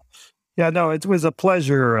 Yeah. Yeah, no, it was a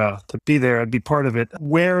pleasure to be there and be part of it.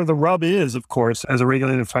 Where the rub is, of course, as a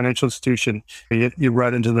regulated financial institution, you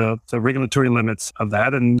run into the regulatory limits of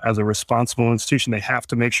that. And as a responsible institution, they have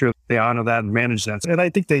to make sure they honor that and manage that. And I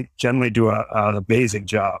think they generally do an amazing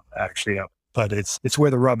job, actually. But it's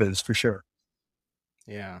where the rub is for sure.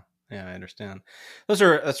 Yeah. Yeah, I understand.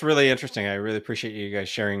 That's really interesting. I really appreciate you guys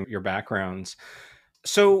sharing your backgrounds.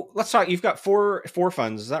 So let's talk. You've got four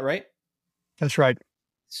funds, is that right? That's right.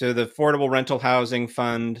 So the Affordable Rental Housing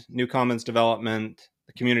Fund, New Commons Development,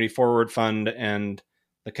 the Community Forward Fund, and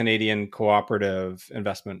the Canadian Cooperative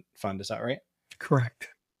Investment Fund. Is that right? Correct.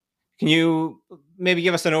 Can you maybe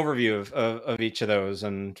give us an overview of each of those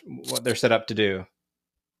and what they're set up to do?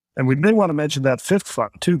 And we may want to mention that fifth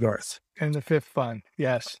fund too, Garth. And the fifth fund,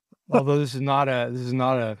 yes. Although this is not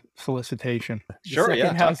a solicitation. Sure, the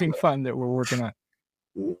second housing fund that we're working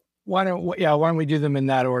on. Why don't we do them in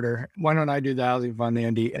that order? Why don't I do the housing fund,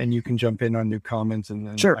 Andy, and you can jump in on New Commons, and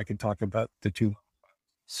then Sure. I can talk about the two.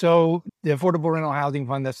 So the Affordable Rental Housing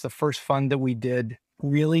Fund, that's the first fund that we did,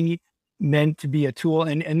 really meant to be a tool.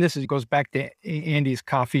 And this goes back to Andy's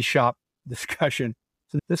coffee shop discussion.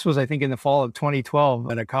 So this was, I think, in the fall of 2012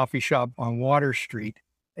 at a coffee shop on Water Street.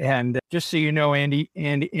 And just so you know, Andy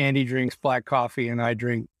drinks black coffee and I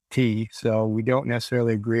drink tea. So we don't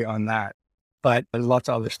necessarily agree on that, but there's lots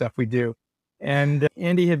of other stuff we do. And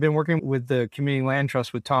Andy had been working with the Community Land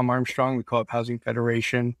Trust with Tom Armstrong, the Co-op Housing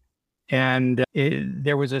Federation. And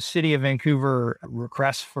there was a City of Vancouver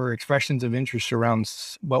request for expressions of interest around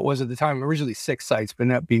what was at the time originally 6 sites, but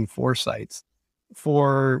ended up being 4 sites,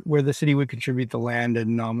 for where the city would contribute the land at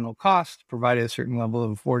nominal cost, provided a certain level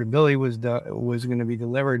of affordability was going to be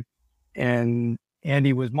delivered. And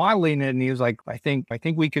Andy was modeling it, and he was like, I think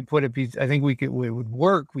we could put a piece. I think it would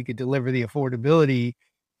work. We could deliver the affordability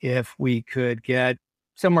if we could get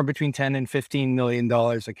somewhere between $10 and $15 million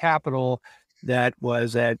of capital that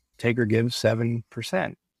was at take or give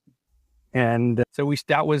 7%. And so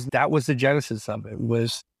that was the genesis of it.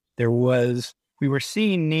 We were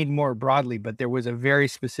seeing need more broadly, but there was a very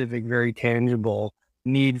specific, very tangible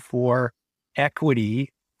need for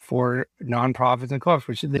equity for nonprofits and co-ops,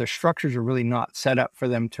 which their structures are really not set up for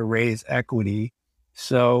them to raise equity.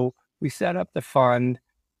 So we set up the fund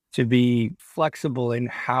to be flexible in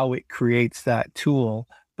how it creates that tool.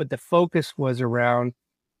 But the focus was around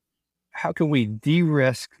how can we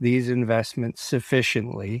de-risk these investments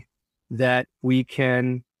sufficiently that we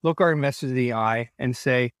can look our investors in the eye and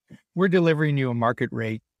say, we're delivering you a market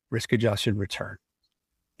rate risk-adjusted return.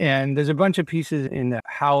 And there's a bunch of pieces in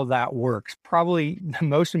how that works. Probably the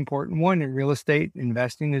most important one in real estate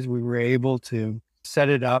investing is we were able to set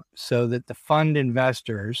it up so that the fund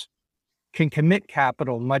investors can commit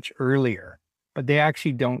capital much earlier, but they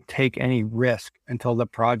actually don't take any risk until the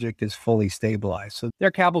project is fully stabilized. So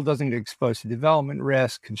their capital doesn't get exposed to development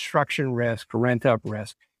risk, construction risk, rent up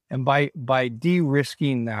risk. And by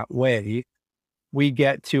de-risking that way, we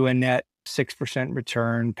get to a net 6%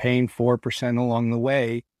 return, paying 4% along the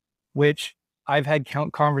way, which I've had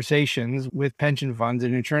conversations with pension funds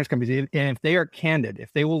and insurance companies. And if they are candid,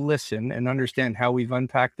 if they will listen and understand how we've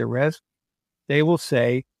unpacked the risk, they will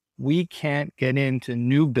say, we can't get into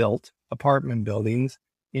new built apartment buildings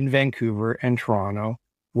in Vancouver and Toronto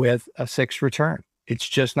with a 6 return. It's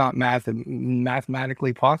just not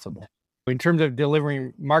mathematically possible. In terms of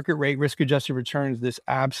delivering market rate risk-adjusted returns, this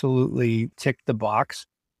absolutely ticked the box.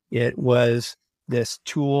 It was this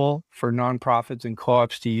tool for nonprofits and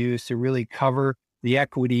co-ops to use to really cover the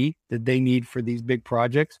equity that they need for these big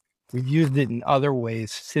projects. We've used it in other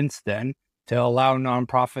ways since then to allow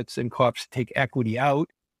nonprofits and co-ops to take equity out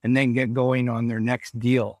and then get going on their next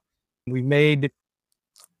deal. We made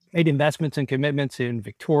investments and commitments in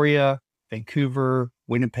Victoria, Vancouver,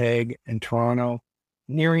 Winnipeg, and Toronto,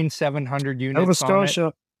 nearing 700 units. Nova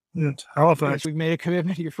Scotia, Halifax. We've made a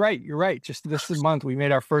commitment. You're right. Just this month, we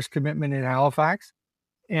made our first commitment in Halifax,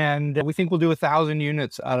 and we think we'll do 1,000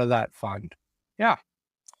 units out of that fund. Yeah.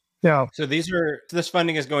 So this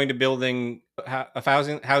funding is going to building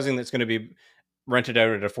housing that's going to be rented out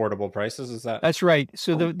at affordable prices. Is that? That's right.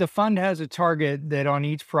 So the fund has a target that on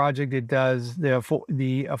each project it does, the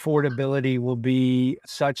affordability will be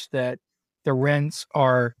such that the rents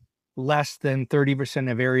are less than 30%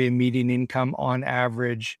 of area median income on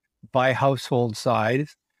average by household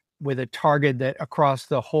size, with a target that across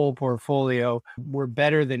the whole portfolio, we're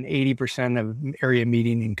better than 80% of area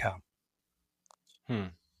median income.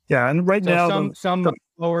 Yeah, and right now some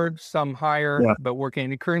lower, some higher, but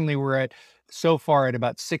currently we're at so far at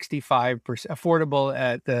about 65% affordable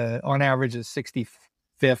at on average is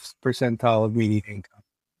 65th percentile of median income.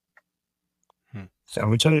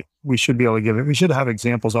 So we should be able to give it. We should have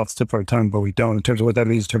examples off the tip of our tongue, but we don't in terms of what that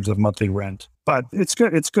means in terms of monthly rent. But it's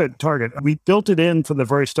good. It's good. Target. We built it in from the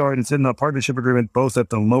very start. It's in the partnership agreement, both at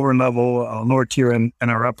the lower level, lower tier, and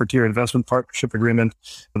our upper tier investment partnership agreement.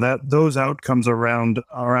 That those outcomes around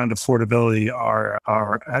affordability are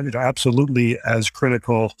absolutely as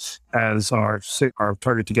critical as our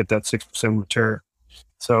target to get that 6% return.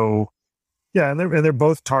 So. Yeah, and they're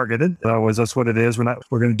both targeted. That's what it is. We're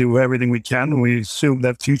going to do everything we can, and we assume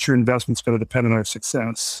that future investment's going to depend on our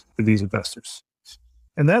success with these investors.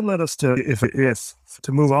 And that led us to, if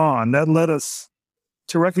to move on, that led us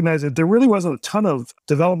to recognize that there really wasn't a ton of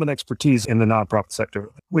development expertise in the nonprofit sector,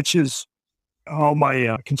 which is all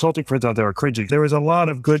my consulting friends out there are cringing. There was a lot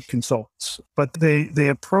of good consultants, but they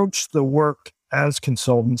approached the work as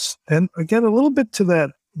consultants, and again, a little bit to that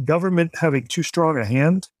government having too strong a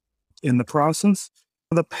hand in the process.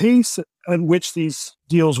 The pace at which these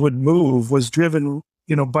deals would move was driven,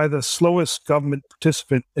 by the slowest government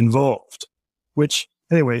participant involved, which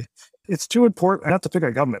anyway, it's too important, not to pick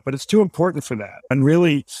on government, but it's too important for that. And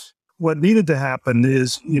really what needed to happen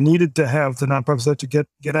is you needed to have the nonprofit sector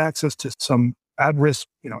get access to some at-risk,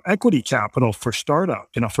 equity capital for startup,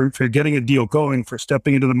 for getting a deal going, for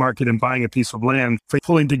stepping into the market and buying a piece of land, for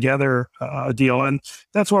pulling together a deal. And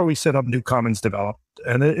that's why we set up New Commons Develop.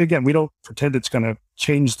 And again, we don't pretend it's going to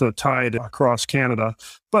change the tide across Canada,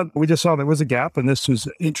 but we just saw there was a gap, and this was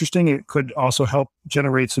interesting. It could also help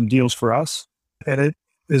generate some deals for us. And it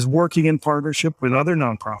is working in partnership with other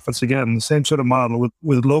nonprofits. Again, the same sort of model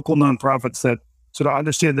with local nonprofits that sort of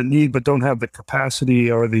understand the need, but don't have the capacity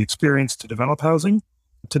or the experience to develop housing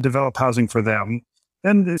for them.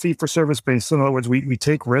 And fee for service based. In other words, we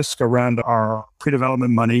take risk around our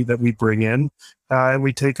pre-development money that we bring in, and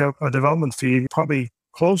we take a development fee probably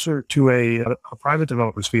closer to a private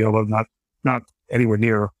developer's fee, although not anywhere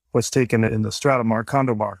near what's taken in the strata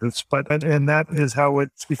condo markets. And that is how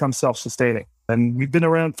it's become self-sustaining. And we've been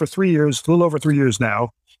around for 3 years, a little over 3 years now.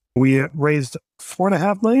 We raised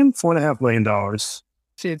 $4.5 million.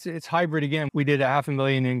 See, it's hybrid again. We did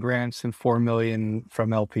 $500,000 in grants and $4 million from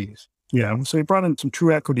LPs. Yeah, so we brought in some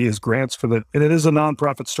true equity as grants and it is a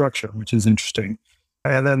nonprofit structure, which is interesting.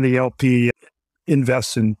 And then the LP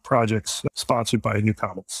invests in projects sponsored by New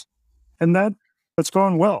Commons. And that's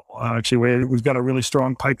going well. Actually, we've got a really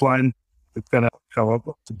strong pipeline. We've got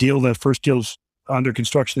the first deal's under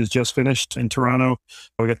construction is just finished in Toronto.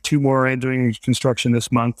 We got 2 more entering construction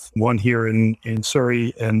this month, one here in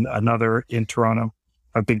Surrey and another in Toronto,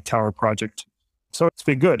 a big tower project. So it's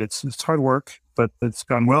been good. It's hard work, but it's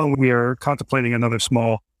gone well. We are contemplating another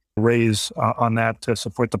small raise on that to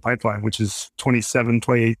support the pipeline, which is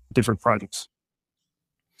 28 different projects.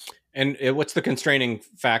 And what's the constraining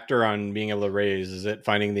factor on being able to raise? Is it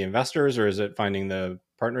finding the investors, or is it finding the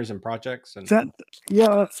partners and projects? And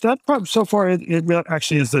that part so far, it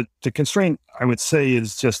actually is the constraint. I would say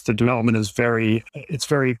is just the development is very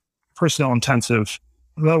personnel intensive.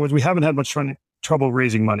 In other words, we haven't had much trouble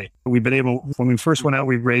raising money. We've been able, when we first went out,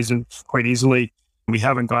 we raised it quite easily. We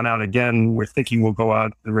haven't gone out again. We're thinking we'll go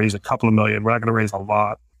out and raise a couple of million. We're not going to raise a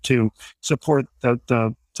lot to support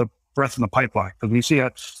the breadth in the pipeline, because we see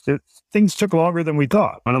things took longer than we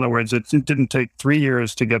thought. In other words, it didn't take 3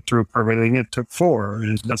 years to get through permitting; it took 4.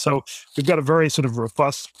 And so we've got a very sort of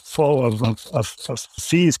robust flow of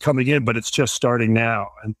fees coming in, but it's just starting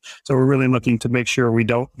now. And so we're really looking to make sure we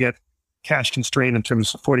don't get cash constrained in terms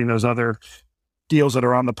of supporting those other deals that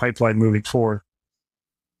are on the pipeline moving forward.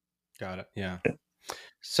 Got it. Yeah.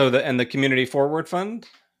 So the Community Forward Fund?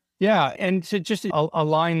 Yeah. And to just a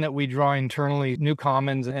line that we draw internally, New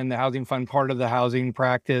Commons and the Housing Fund, part of the housing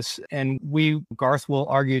practice. And Garth will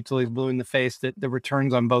argue till he's blue in the face that the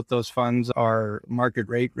returns on both those funds are market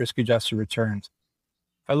rate, risk-adjusted returns.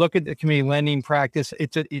 If I look at the community lending practice,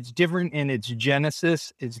 it's different in its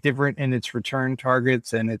genesis, it's different in its return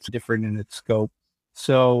targets, and it's different in its scope.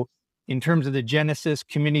 So in terms of the genesis,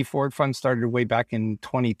 Community Forward Fund started way back in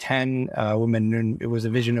 2010. It was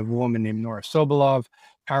a vision of a woman named Nora Sobolov.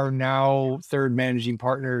 Our now third managing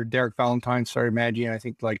partner, Derek Valentine, started managing, I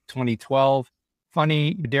think, like 2012.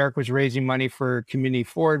 Funny, Derek was raising money for Community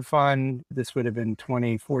Forward Fund. This would have been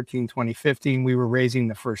 2014, 2015. We were raising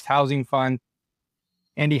the first housing fund.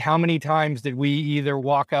 Andy, how many times did we either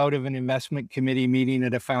walk out of an investment committee meeting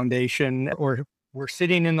at a foundation, or we're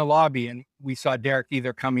sitting in the lobby and we saw Derek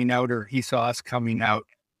either coming out or he saw us coming out?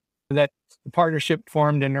 That the partnership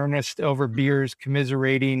formed in earnest over beers,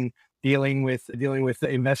 commiserating, dealing with the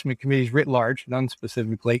investment committees writ large, none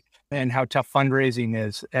specifically, and how tough fundraising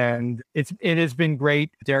is. And it has been great.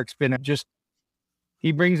 Derek's been just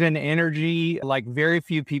He brings an energy like very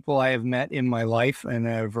few people I have met in my life, and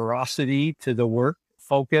a veracity to the work,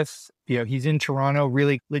 focus. He's in Toronto,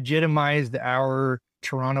 really legitimized our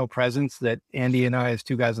Toronto presence that Andy and I, as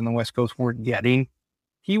two guys on the West Coast, weren't getting.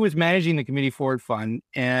 He was managing the Community Forward Fund.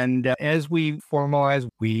 And as we formalized,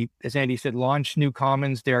 as Andy said, launched New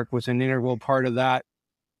Commons. Derek was an integral part of that.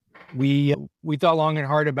 We thought long and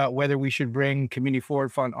hard about whether we should bring Community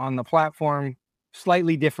Forward Fund on the platform.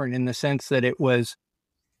 Slightly different in the sense that it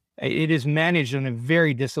is managed on a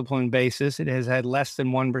very disciplined basis. It has had less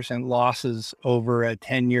than 1% losses over a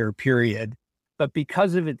 10-year period. But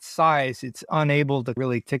because of its size, it's unable to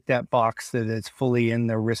really tick that box that it's fully in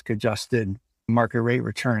the risk-adjusted market rate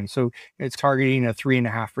return. So it's targeting a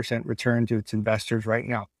 3.5% return to its investors right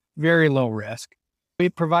now. Very low risk.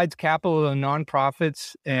 It provides capital to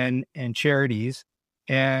nonprofits and charities,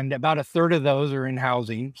 and about a third of those are in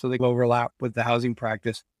housing, so they overlap with the housing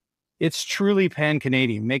practice. It's truly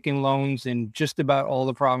pan-Canadian, making loans in just about all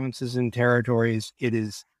the provinces and territories. It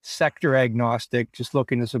is sector agnostic, just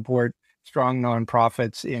looking to support strong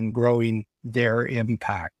nonprofits in growing their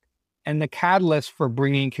impact. And the catalyst for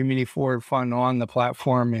bringing Community Forward Fund on the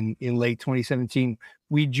platform in late 2017,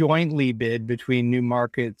 we jointly bid between New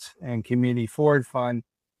Markets and Community Forward Fund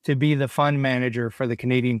to be the fund manager for the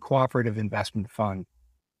Canadian Cooperative Investment Fund.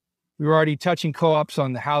 We were already touching co-ops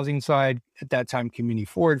on the housing side. At that time, Community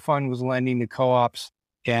Forward Fund was lending to co-ops.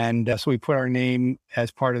 And so we put our name as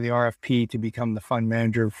part of the RFP to become the fund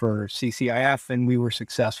manager for CCIF, and we were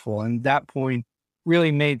successful. And at that point,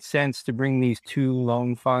 really made sense to bring these two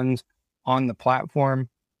loan funds on the platform.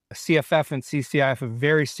 CFF and CCIF are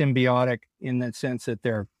very symbiotic in that sense that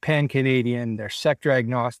they're pan-Canadian, they're sector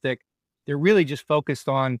agnostic. They're really just focused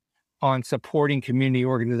on supporting community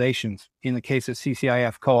organizations, in the case of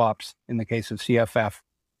CCIF co-ops, in the case of CFF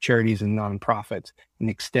charities and nonprofits, and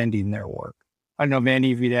extending their work. I don't know,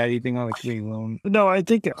 Manny, if you'd add anything on the community loan. No, I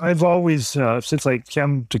think I've always, since I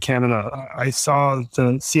came to Canada, I saw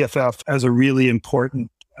the CFF as a really important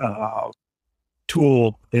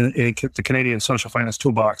tool in the Canadian social finance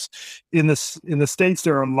toolbox. In the States,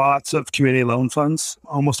 there are lots of community loan funds.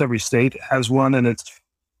 Almost every state has one, and it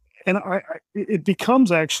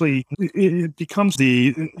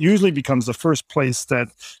usually becomes the first place that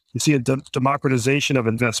you see a democratization of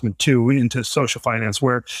investment too into social finance,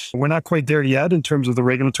 where we're not quite there yet in terms of the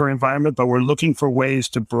regulatory environment, but we're looking for ways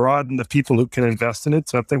to broaden the people who can invest in it.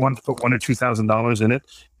 So if they want to put $1,000 or $2,000 in it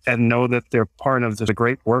and know that they're part of the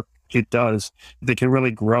great work it does, they can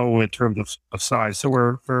really grow in terms of size. So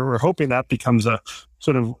we're hoping that becomes a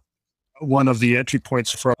sort of one of the entry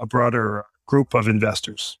points for a broader group of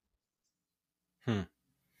investors.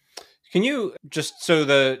 Can you just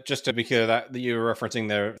to be clear that you were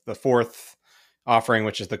referencing the fourth offering,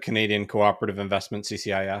 which is the Canadian Cooperative Investment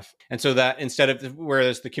CCIF, and so that instead of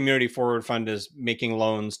whereas the Community Forward Fund is making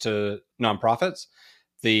loans to nonprofits,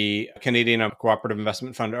 the Canadian Cooperative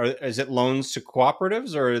Investment Fund is it loans to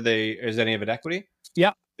cooperatives, or is any of it equity?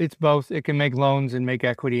 Yeah, it's both. It can make loans and make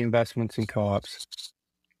equity investments in co-ops.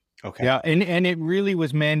 Okay. Yeah, and it really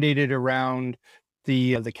was mandated around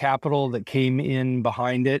the capital that came in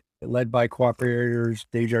behind it, led by cooperators,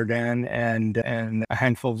 Desjardins, and a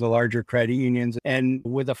handful of the larger credit unions, and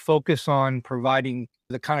with a focus on providing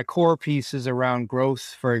the kind of core pieces around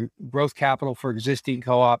growth capital for existing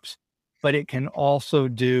co-ops. But it can also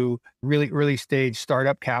do really early stage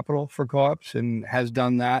startup capital for co-ops, and has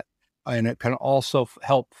done that. And it can also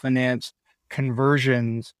help finance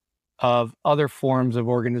conversions of other forms of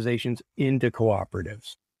organizations into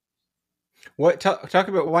cooperatives. Talk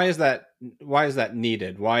about why is that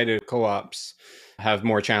needed? Why do co-ops have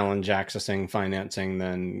more challenge accessing financing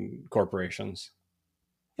than corporations?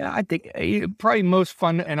 Yeah, I think probably most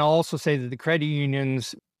fun, and I'll also say that the credit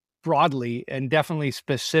unions broadly and definitely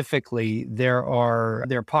specifically, there are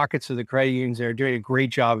pockets of the credit unions that are doing a great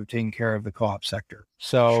job of taking care of the co-op sector.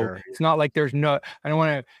 So sure. It's not like I don't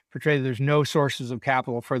want to portray that there's no sources of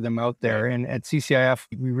capital for them out there. Right. And at CCIF,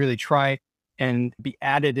 we really try and be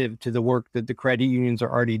additive to the work that the credit unions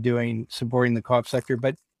are already doing, supporting the co-op sector.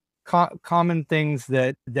 But common things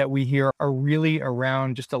that we hear are really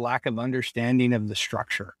around just a lack of understanding of the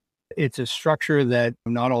structure. It's a structure that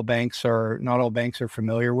not all banks are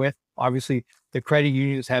familiar with. Obviously, the credit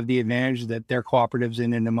unions have the advantage that they're cooperatives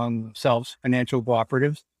in and among themselves, financial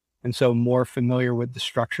cooperatives, and so more familiar with the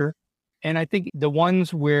structure. And I think the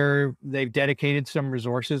ones where they've dedicated some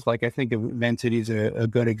resources, like I think of Vancity is a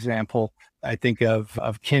good example. I think of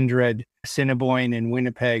Kindred, Assiniboine, and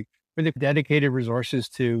Winnipeg, where they've dedicated resources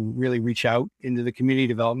to really reach out into the community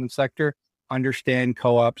development sector, understand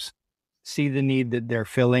co-ops, see the need that they're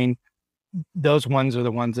filling, those ones are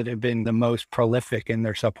the ones that have been the most prolific in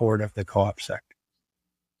their support of the co-op sector.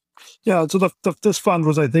 Yeah, so this fund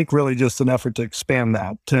was, I think, really just an effort to expand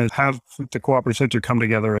that, to have the cooperative sector come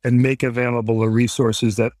together and make available the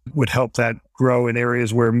resources that would help that grow in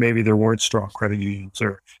areas where maybe there weren't strong credit unions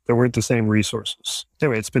or there weren't the same resources.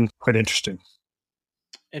 Anyway, it's been quite interesting.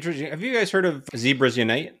 Interesting. Have you guys heard of Zebras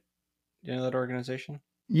Unite? You know that organization?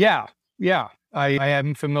 Yeah. I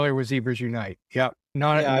am familiar with Zebras Unite. Yeah.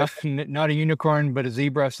 Not a unicorn, but a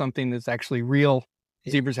zebra, something that's actually real.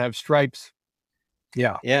 Zebras have stripes.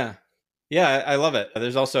 Yeah. I love it.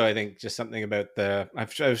 There's also, I think, just something about I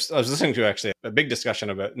was listening to actually a big discussion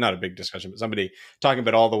about, not a big discussion, but somebody talking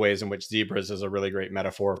about all the ways in which zebras is a really great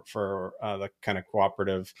metaphor for the kind of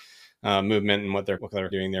cooperative movement and what they're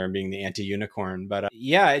doing there and being the anti-unicorn. But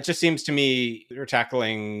it just seems to me we're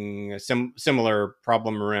tackling a similar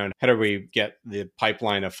problem around how do we get the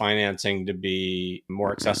pipeline of financing to be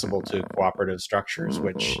more accessible to cooperative structures,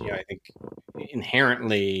 which I think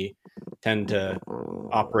inherently tend to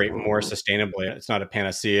operate more sustainably. It's not a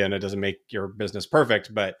panacea and it doesn't make your business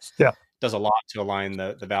perfect, but it does a lot to align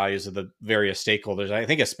the values of the various stakeholders. I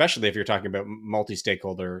think especially if you're talking about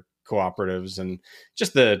multi-stakeholder cooperatives, and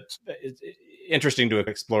just it's interesting to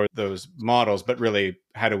explore those models, but really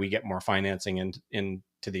how do we get more financing into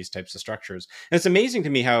these types of structures? And it's amazing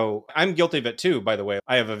to me how I'm guilty of it too, by the way.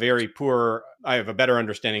 I have a better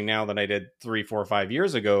understanding now than I did 3, 4, 5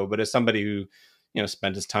 years ago, but as somebody who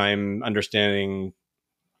spent his time understanding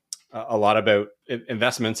a lot about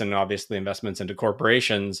investments and obviously investments into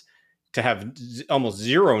corporations, to have almost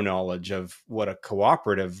zero knowledge of what a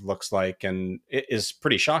cooperative looks like, and it is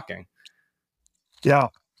pretty shocking. Yeah.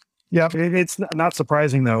 It's not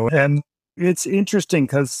surprising though. And it's interesting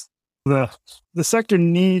because the sector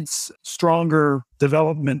needs stronger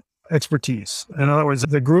development expertise. In other words,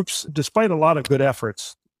 the groups, despite a lot of good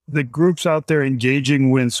efforts, the groups out there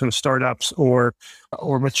engaging with sort of startups or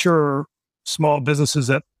mature small businesses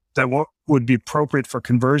that would be appropriate for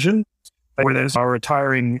conversion, where there's a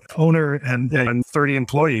retiring owner and 30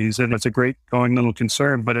 employees, and it's a great going little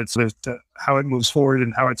concern, but it's how it moves forward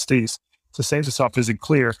and how it sustains itself isn't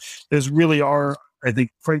clear. There's really are, I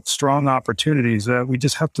think, quite strong opportunities. We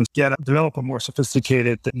just have to develop a more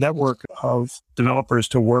sophisticated network of developers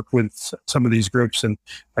to work with some of these groups. And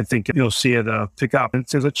I think you'll see it pick up. And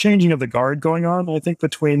there's a changing of the guard going on, I think,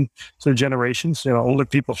 between sort of generations. Older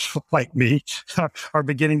people like me are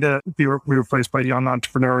beginning to be replaced by young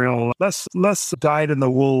entrepreneurial, less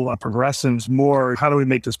dyed-in-the-wool progressives, more how do we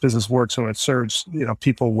make this business work so it serves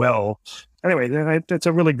people well. Anyway, it's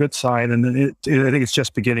a really good sign. And I think it's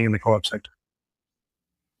just beginning in the co-op sector.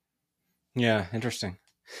 Yeah, interesting.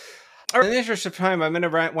 In the interest of time, I'm going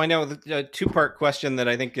to wind out with a two-part question that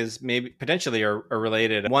I think is maybe potentially are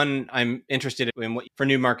related. One, I'm interested in what for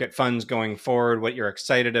new market funds going forward, what you're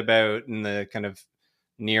excited about in the kind of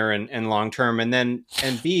near and long term. And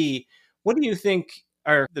B, what do you think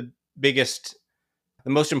are the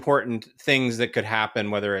most important things that could happen,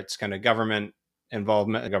 whether it's kind of government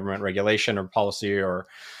involvement, government regulation or policy or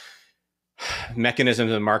mechanisms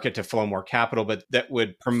in the market to flow more capital, but that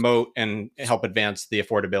would promote and help advance the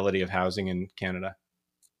affordability of housing in Canada?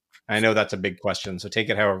 I know that's a big question, so take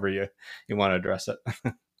it however you want to address it.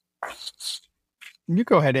 You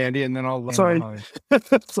go ahead, Andy, and then I'll... Sorry,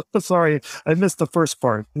 I missed the first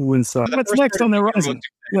part. What's next on the horizon?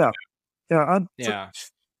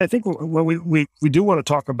 I think we do want to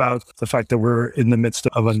talk about the fact that we're in the midst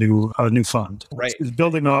of a new fund. Right. It's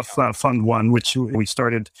building off Fund 1, which we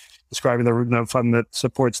started describing the fund that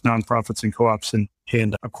supports nonprofits and co-ops and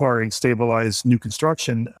acquiring stabilized new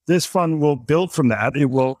construction. This fund will build from that.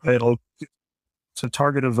 It's a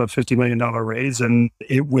target of a $50 million raise, and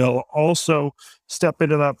it will also step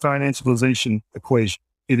into that financialization equation.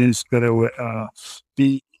 It is going to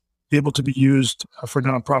be able to be used for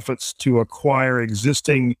nonprofits to acquire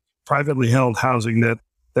existing privately held housing that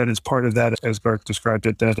is part of that, as Garth described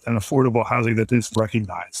it, that an affordable housing that is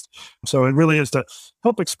recognized. So it really is to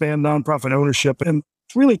help expand nonprofit ownership. And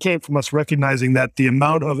it really came from us recognizing that the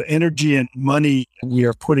amount of energy and money we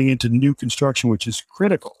are putting into new construction, which is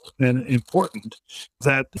critical and important,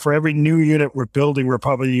 that for every new unit we're building, we're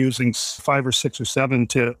probably using 5 or 6 or 7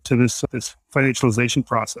 to this financialization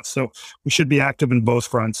process. So we should be active in both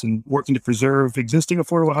fronts and working to preserve existing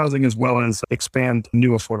affordable housing as well as expand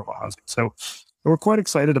new affordable housing. So we're quite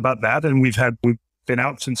excited about that. And we've been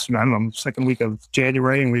out since, second week of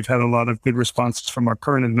January, and we've had a lot of good responses from our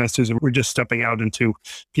current investors. And we're just stepping out into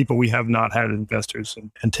people we have not had investors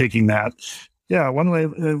and taking that. Yeah. Why don't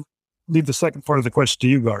I leave the second part of the question to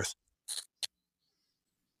you, Garth?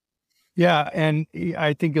 Yeah, and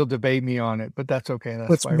I think you'll debate me on it, but that's okay. That's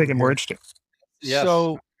Let's why make we're it more here. interesting. Yes.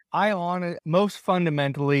 So I on it most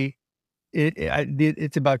fundamentally,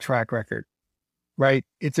 it's about track record, right?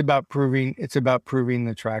 It's about proving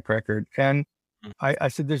the track record. And Mm. I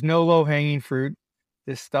said there's no low hanging fruit.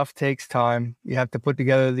 This stuff takes time. You have to put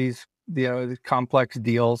together these complex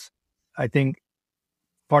deals. I think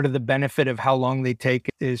part of the benefit of how long they take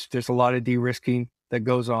is there's a lot of de-risking that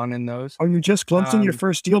goes on in those. Are you just closing your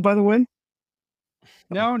first deal, by the way?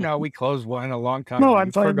 No, we closed one a long time No, ago. I'm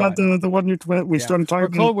You've talking about forgotten. the one we Yeah. started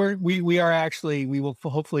talking about. We are actually, we will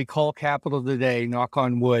hopefully call capital today, knock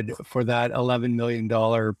on wood, for that $11 million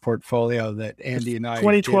portfolio that Andy and I did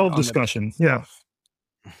 2012 on the, discussion. Yeah.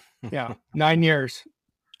 yeah, 9 years.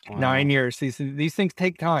 Wow. 9 years. These things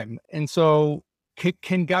take time. And so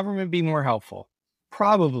can government be more helpful?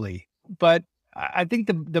 Probably. But I think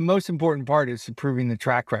the most important part is improving the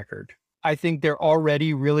track record. I think they're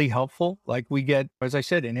already really helpful. Like we get, as I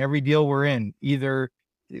said, in every deal we're in, either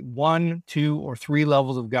 1, 2, or 3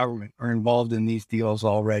 levels of government are involved in these deals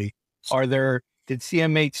already. Did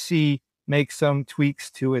CMHC make some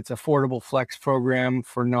tweaks to its affordable flex program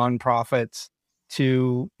for nonprofits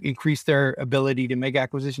to increase their ability to make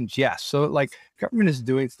acquisitions? Yes. So like government is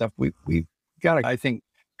doing stuff. We've got to, I think,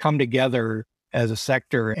 come together as a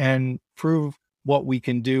sector and prove what we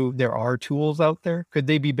can do. There are tools out there. Could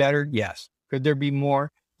they be better? Yes. Could there be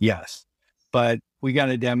more? Yes. But we got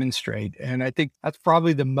to demonstrate. And I think that's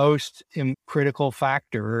probably the most critical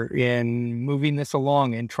factor in moving this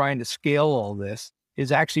along and trying to scale all this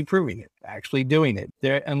is actually proving it, actually doing it.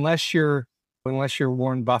 Unless you're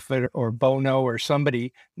Warren Buffett or Bono or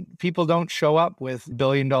somebody, people don't show up with $1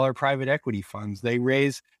 billion private equity funds. They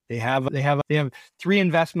have 3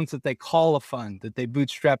 investments that they call a fund that they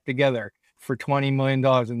bootstrap together for $20 million,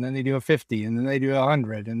 and then they do a 50, and then they do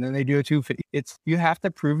 100, and then they do a 250. You have to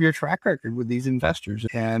prove your track record with these investors,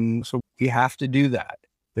 and so you have to do that.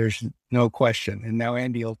 There's no question. And now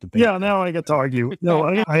Andy will debate. Yeah, now I get to argue. No,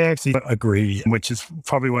 I actually agree, which is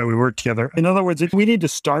probably why we work together. In other words, we need to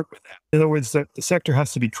start with that. In other words, the sector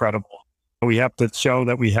has to be credible. We have to show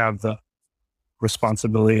that we have the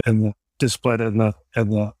responsibility and the discipline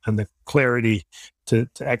and the clarity to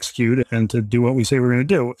execute and to do what we say we're going to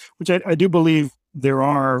do, which I do believe there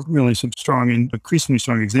are really some strong and increasingly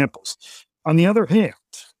strong examples. On the other hand,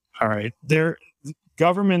 all right, there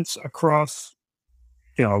governments across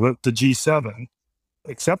the G7,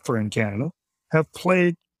 except for in Canada, have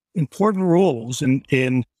played important roles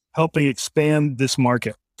in helping expand this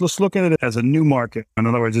market. Let's look at it as a new market. In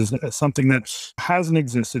other words, as something that hasn't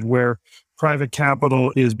existed, where private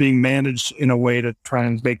capital is being managed in a way to try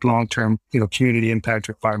and make long-term, community impact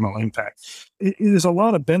or environmental impact. There's a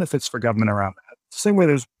lot of benefits for government around that. Same way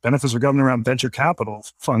there's benefits for government around venture capital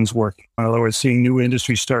funds working. In other words, seeing new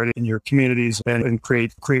industries start in your communities and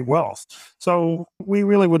create wealth. So we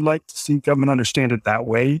really would like to see government understand it that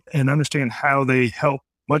way and understand how they help,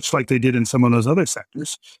 much like they did in some of those other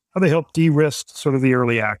sectors, how they help de-risk sort of the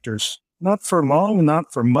early actors. Not for long,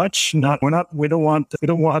 not for much. We don't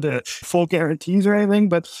want full guarantees or anything,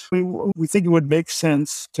 but we think it would make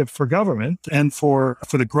sense for government and for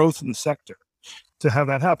the growth in the sector to have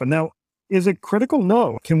that happen. Now, is it critical?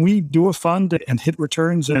 No. Can we do a fund and hit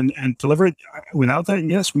returns and deliver it without that?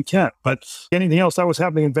 Yes, we can. But anything else, that was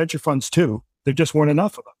happening in venture funds too. There just weren't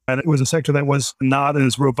enough of them. And it was a sector that was not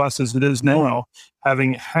as robust as it is now,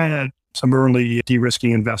 having had some early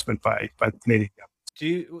de-risking investment by the Canadian government.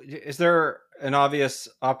 Is there an obvious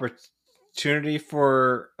opportunity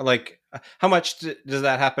for, like, how much does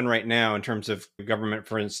that happen right now in terms of government,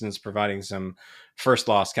 for instance, providing some first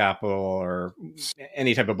loss capital or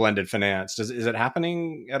any type of blended finance? Is it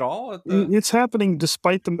happening at all? It's happening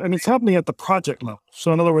despite them. I mean, it's happening at the project level.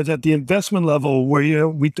 So in other words, at the investment level,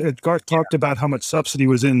 where Garth talked about how much subsidy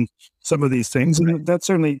was in some of these things, and that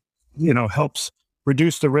certainly helps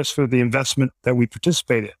reduce the risk for the investment that we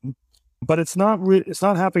participate in. But it's not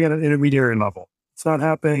happening at an intermediary level. It's not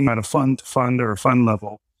happening at a fund or a fund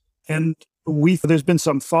level. And there's been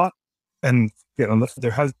some thought, and there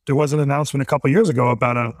was an announcement a couple of years ago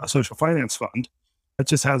about a social finance fund that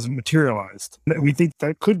just hasn't materialized. We think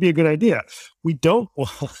that could be a good idea. What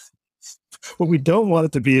we don't want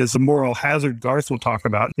it to be is a moral hazard Garth will talk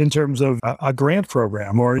about in terms of a grant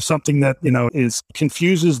program or something that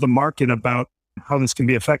confuses the market about how this can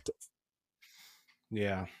be effective.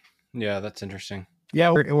 Yeah, that's interesting.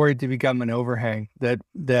 Yeah, or to become an overhang that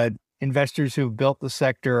investors who've built the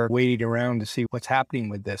sector are waiting around to see what's happening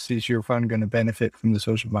with this. Is your fund going to benefit from the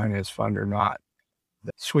social finance fund or not?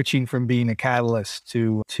 Switching from being a catalyst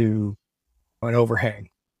to an overhang.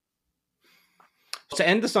 To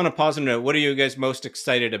end this on a positive note, what are you guys most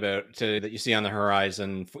excited about that you see on the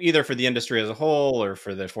horizon, either for the industry as a whole or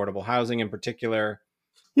for the affordable housing in particular?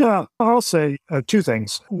 Yeah, I'll say two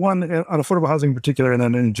things. One, on affordable housing in particular, and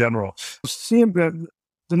then in general. Seeing that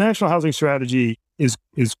the national housing strategy is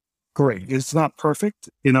great. It's not perfect,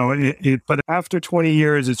 but after 20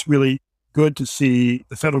 years, it's really good to see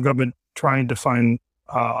the federal government trying to find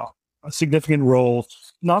a significant role,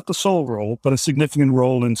 not the sole role, but a significant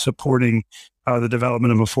role in supporting the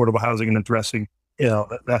development of affordable housing and addressing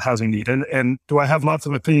that housing need. And do I have lots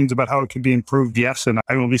of opinions about how it can be improved? Yes, and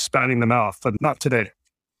I will be spouting them off, but not today.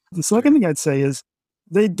 The second thing I'd say is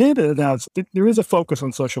they did announce that there is a focus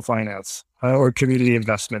on social finance or community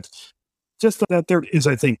investment. Just that there is,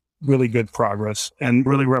 I think, really good progress and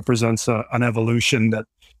really represents an evolution that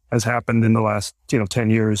has happened in the last 10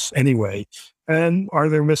 years anyway. And are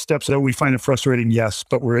there missteps that we find it frustrating? Yes,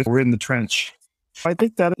 but we're in the trench. I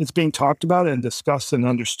think that it's being talked about and discussed and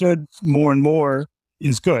understood more and more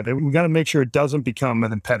is good. And we got to make sure it doesn't become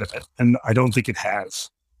an impediment. And I don't think it has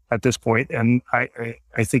at this point. And I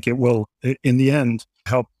think it will, in the end,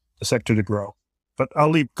 help the sector to grow. But I'll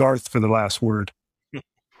leave Garth for the last word.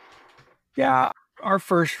 Yeah, our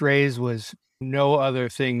first raise was no other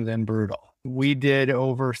thing than brutal. We did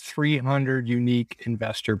over 300 unique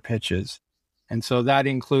investor pitches. And so that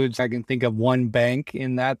includes, I can think of one bank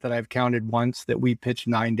in that I've counted once that we pitched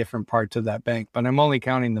 9 different parts of that bank, but I'm only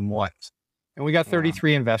counting them once. And we got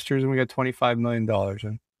 33 investors and we got $25 million.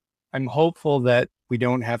 And I'm hopeful that we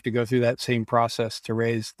don't have to go through that same process to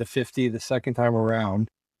raise the 50 the second time around.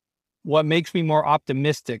 What makes me more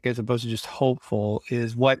optimistic as opposed to just hopeful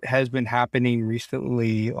is what has been happening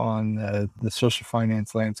recently on the social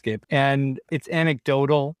finance landscape. And it's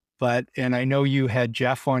anecdotal, and I know you had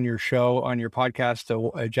Jeff on your show, on your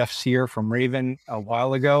podcast, Jeff Sear from Raven a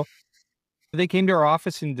while ago. They came to our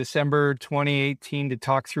office in December 2018 to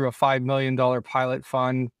talk through a $5 million pilot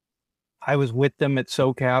fund. I was with them at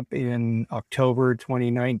SOCAP in October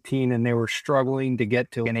 2019, and they were struggling to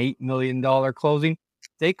get to an $8 million closing.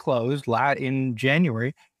 They closed in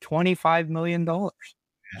January, $25 million. Yeah,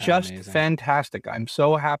 just amazing. Fantastic. I'm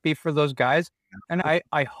so happy for those guys. And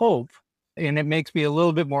I hope, and it makes me a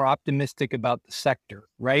little bit more optimistic about the sector,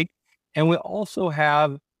 right? And we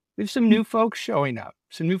have some new folks showing up,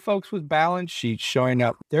 some new folks with balance sheets showing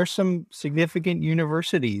up. There's some significant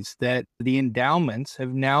universities that the endowments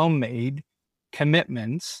have now made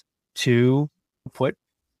commitments to put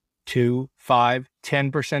 2, 5,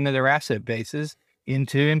 10% of their asset bases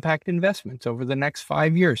into impact investments over the next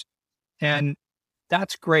 5 years. And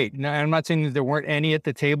that's great. Now, I'm not saying that there weren't any at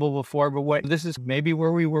the table before, but this is maybe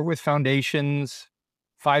where we were with foundations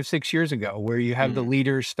 5, 6 years ago, where you have the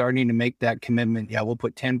leaders starting to make that commitment. Yeah, we'll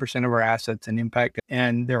put 10% of our assets in impact.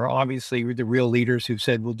 And there are obviously the real leaders who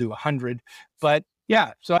said we'll do 100. But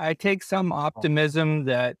yeah, so I take some optimism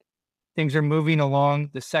that things are moving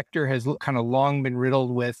along. The sector has kind of long been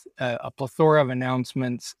riddled with a plethora of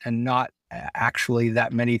announcements and not actually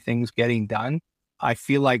that many things getting done. I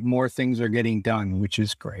feel like more things are getting done, which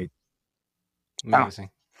is great.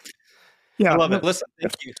 Amazing. Yeah, I love it. Listen,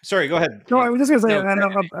 thank you. Sorry, go ahead. No, I was just going to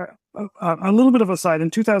say a little bit of a side. In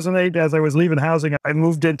 2008, as I was leaving housing, I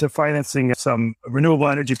moved into financing some renewable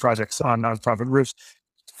energy projects on nonprofit roofs.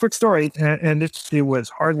 Quick story, and it was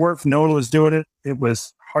hard work. No one was doing it. It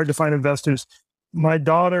was hard to find investors. My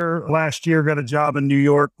daughter last year got a job in New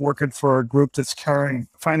York working for a group that's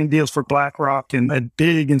finding deals for BlackRock and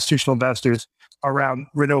big institutional investors around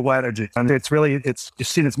renewable energy. And it's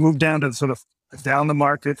moved down to sort of down the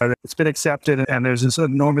market. It's been accepted, and there's this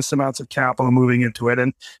enormous amounts of capital moving into it.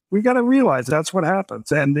 And we got to realize that's what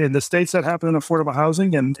happens. And in the states that happen in affordable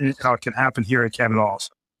housing, and it can happen here in Canada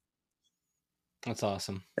also. That's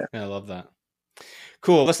awesome. Yeah, I love that.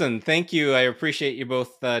 Cool. Listen, thank you. I appreciate you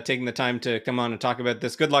both taking the time to come on and talk about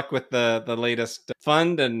this. Good luck with the latest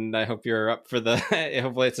fund, and I hope you're up for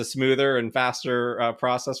hopefully it's a smoother and faster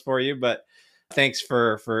process for you. But thanks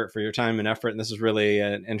for your time and effort. And this is really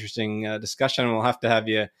an interesting discussion. We'll have to have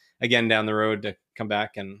you again down the road to come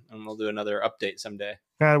back and we'll do another update someday.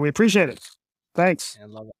 We appreciate it. Thanks. I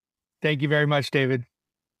love it. Thank you very much, David.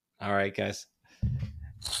 All right, guys.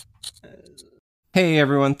 Hey,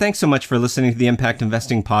 everyone. Thanks so much for listening to the Impact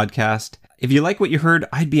Investing Podcast. If you like what you heard,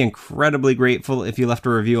 I'd be incredibly grateful if you left a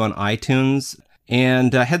review on iTunes.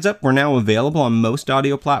 And heads up, we're now available on most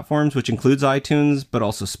audio platforms, which includes iTunes, but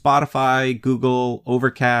also Spotify, Google,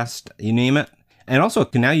 Overcast, you name it. And also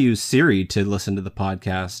can now use Siri to listen to the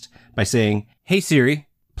podcast by saying, "Hey Siri,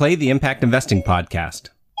 play the Impact Investing Podcast."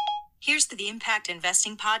 Here's the Impact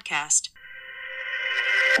Investing Podcast.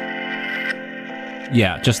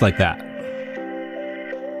 Yeah, just like that.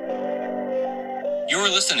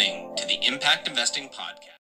 Investing Podcast.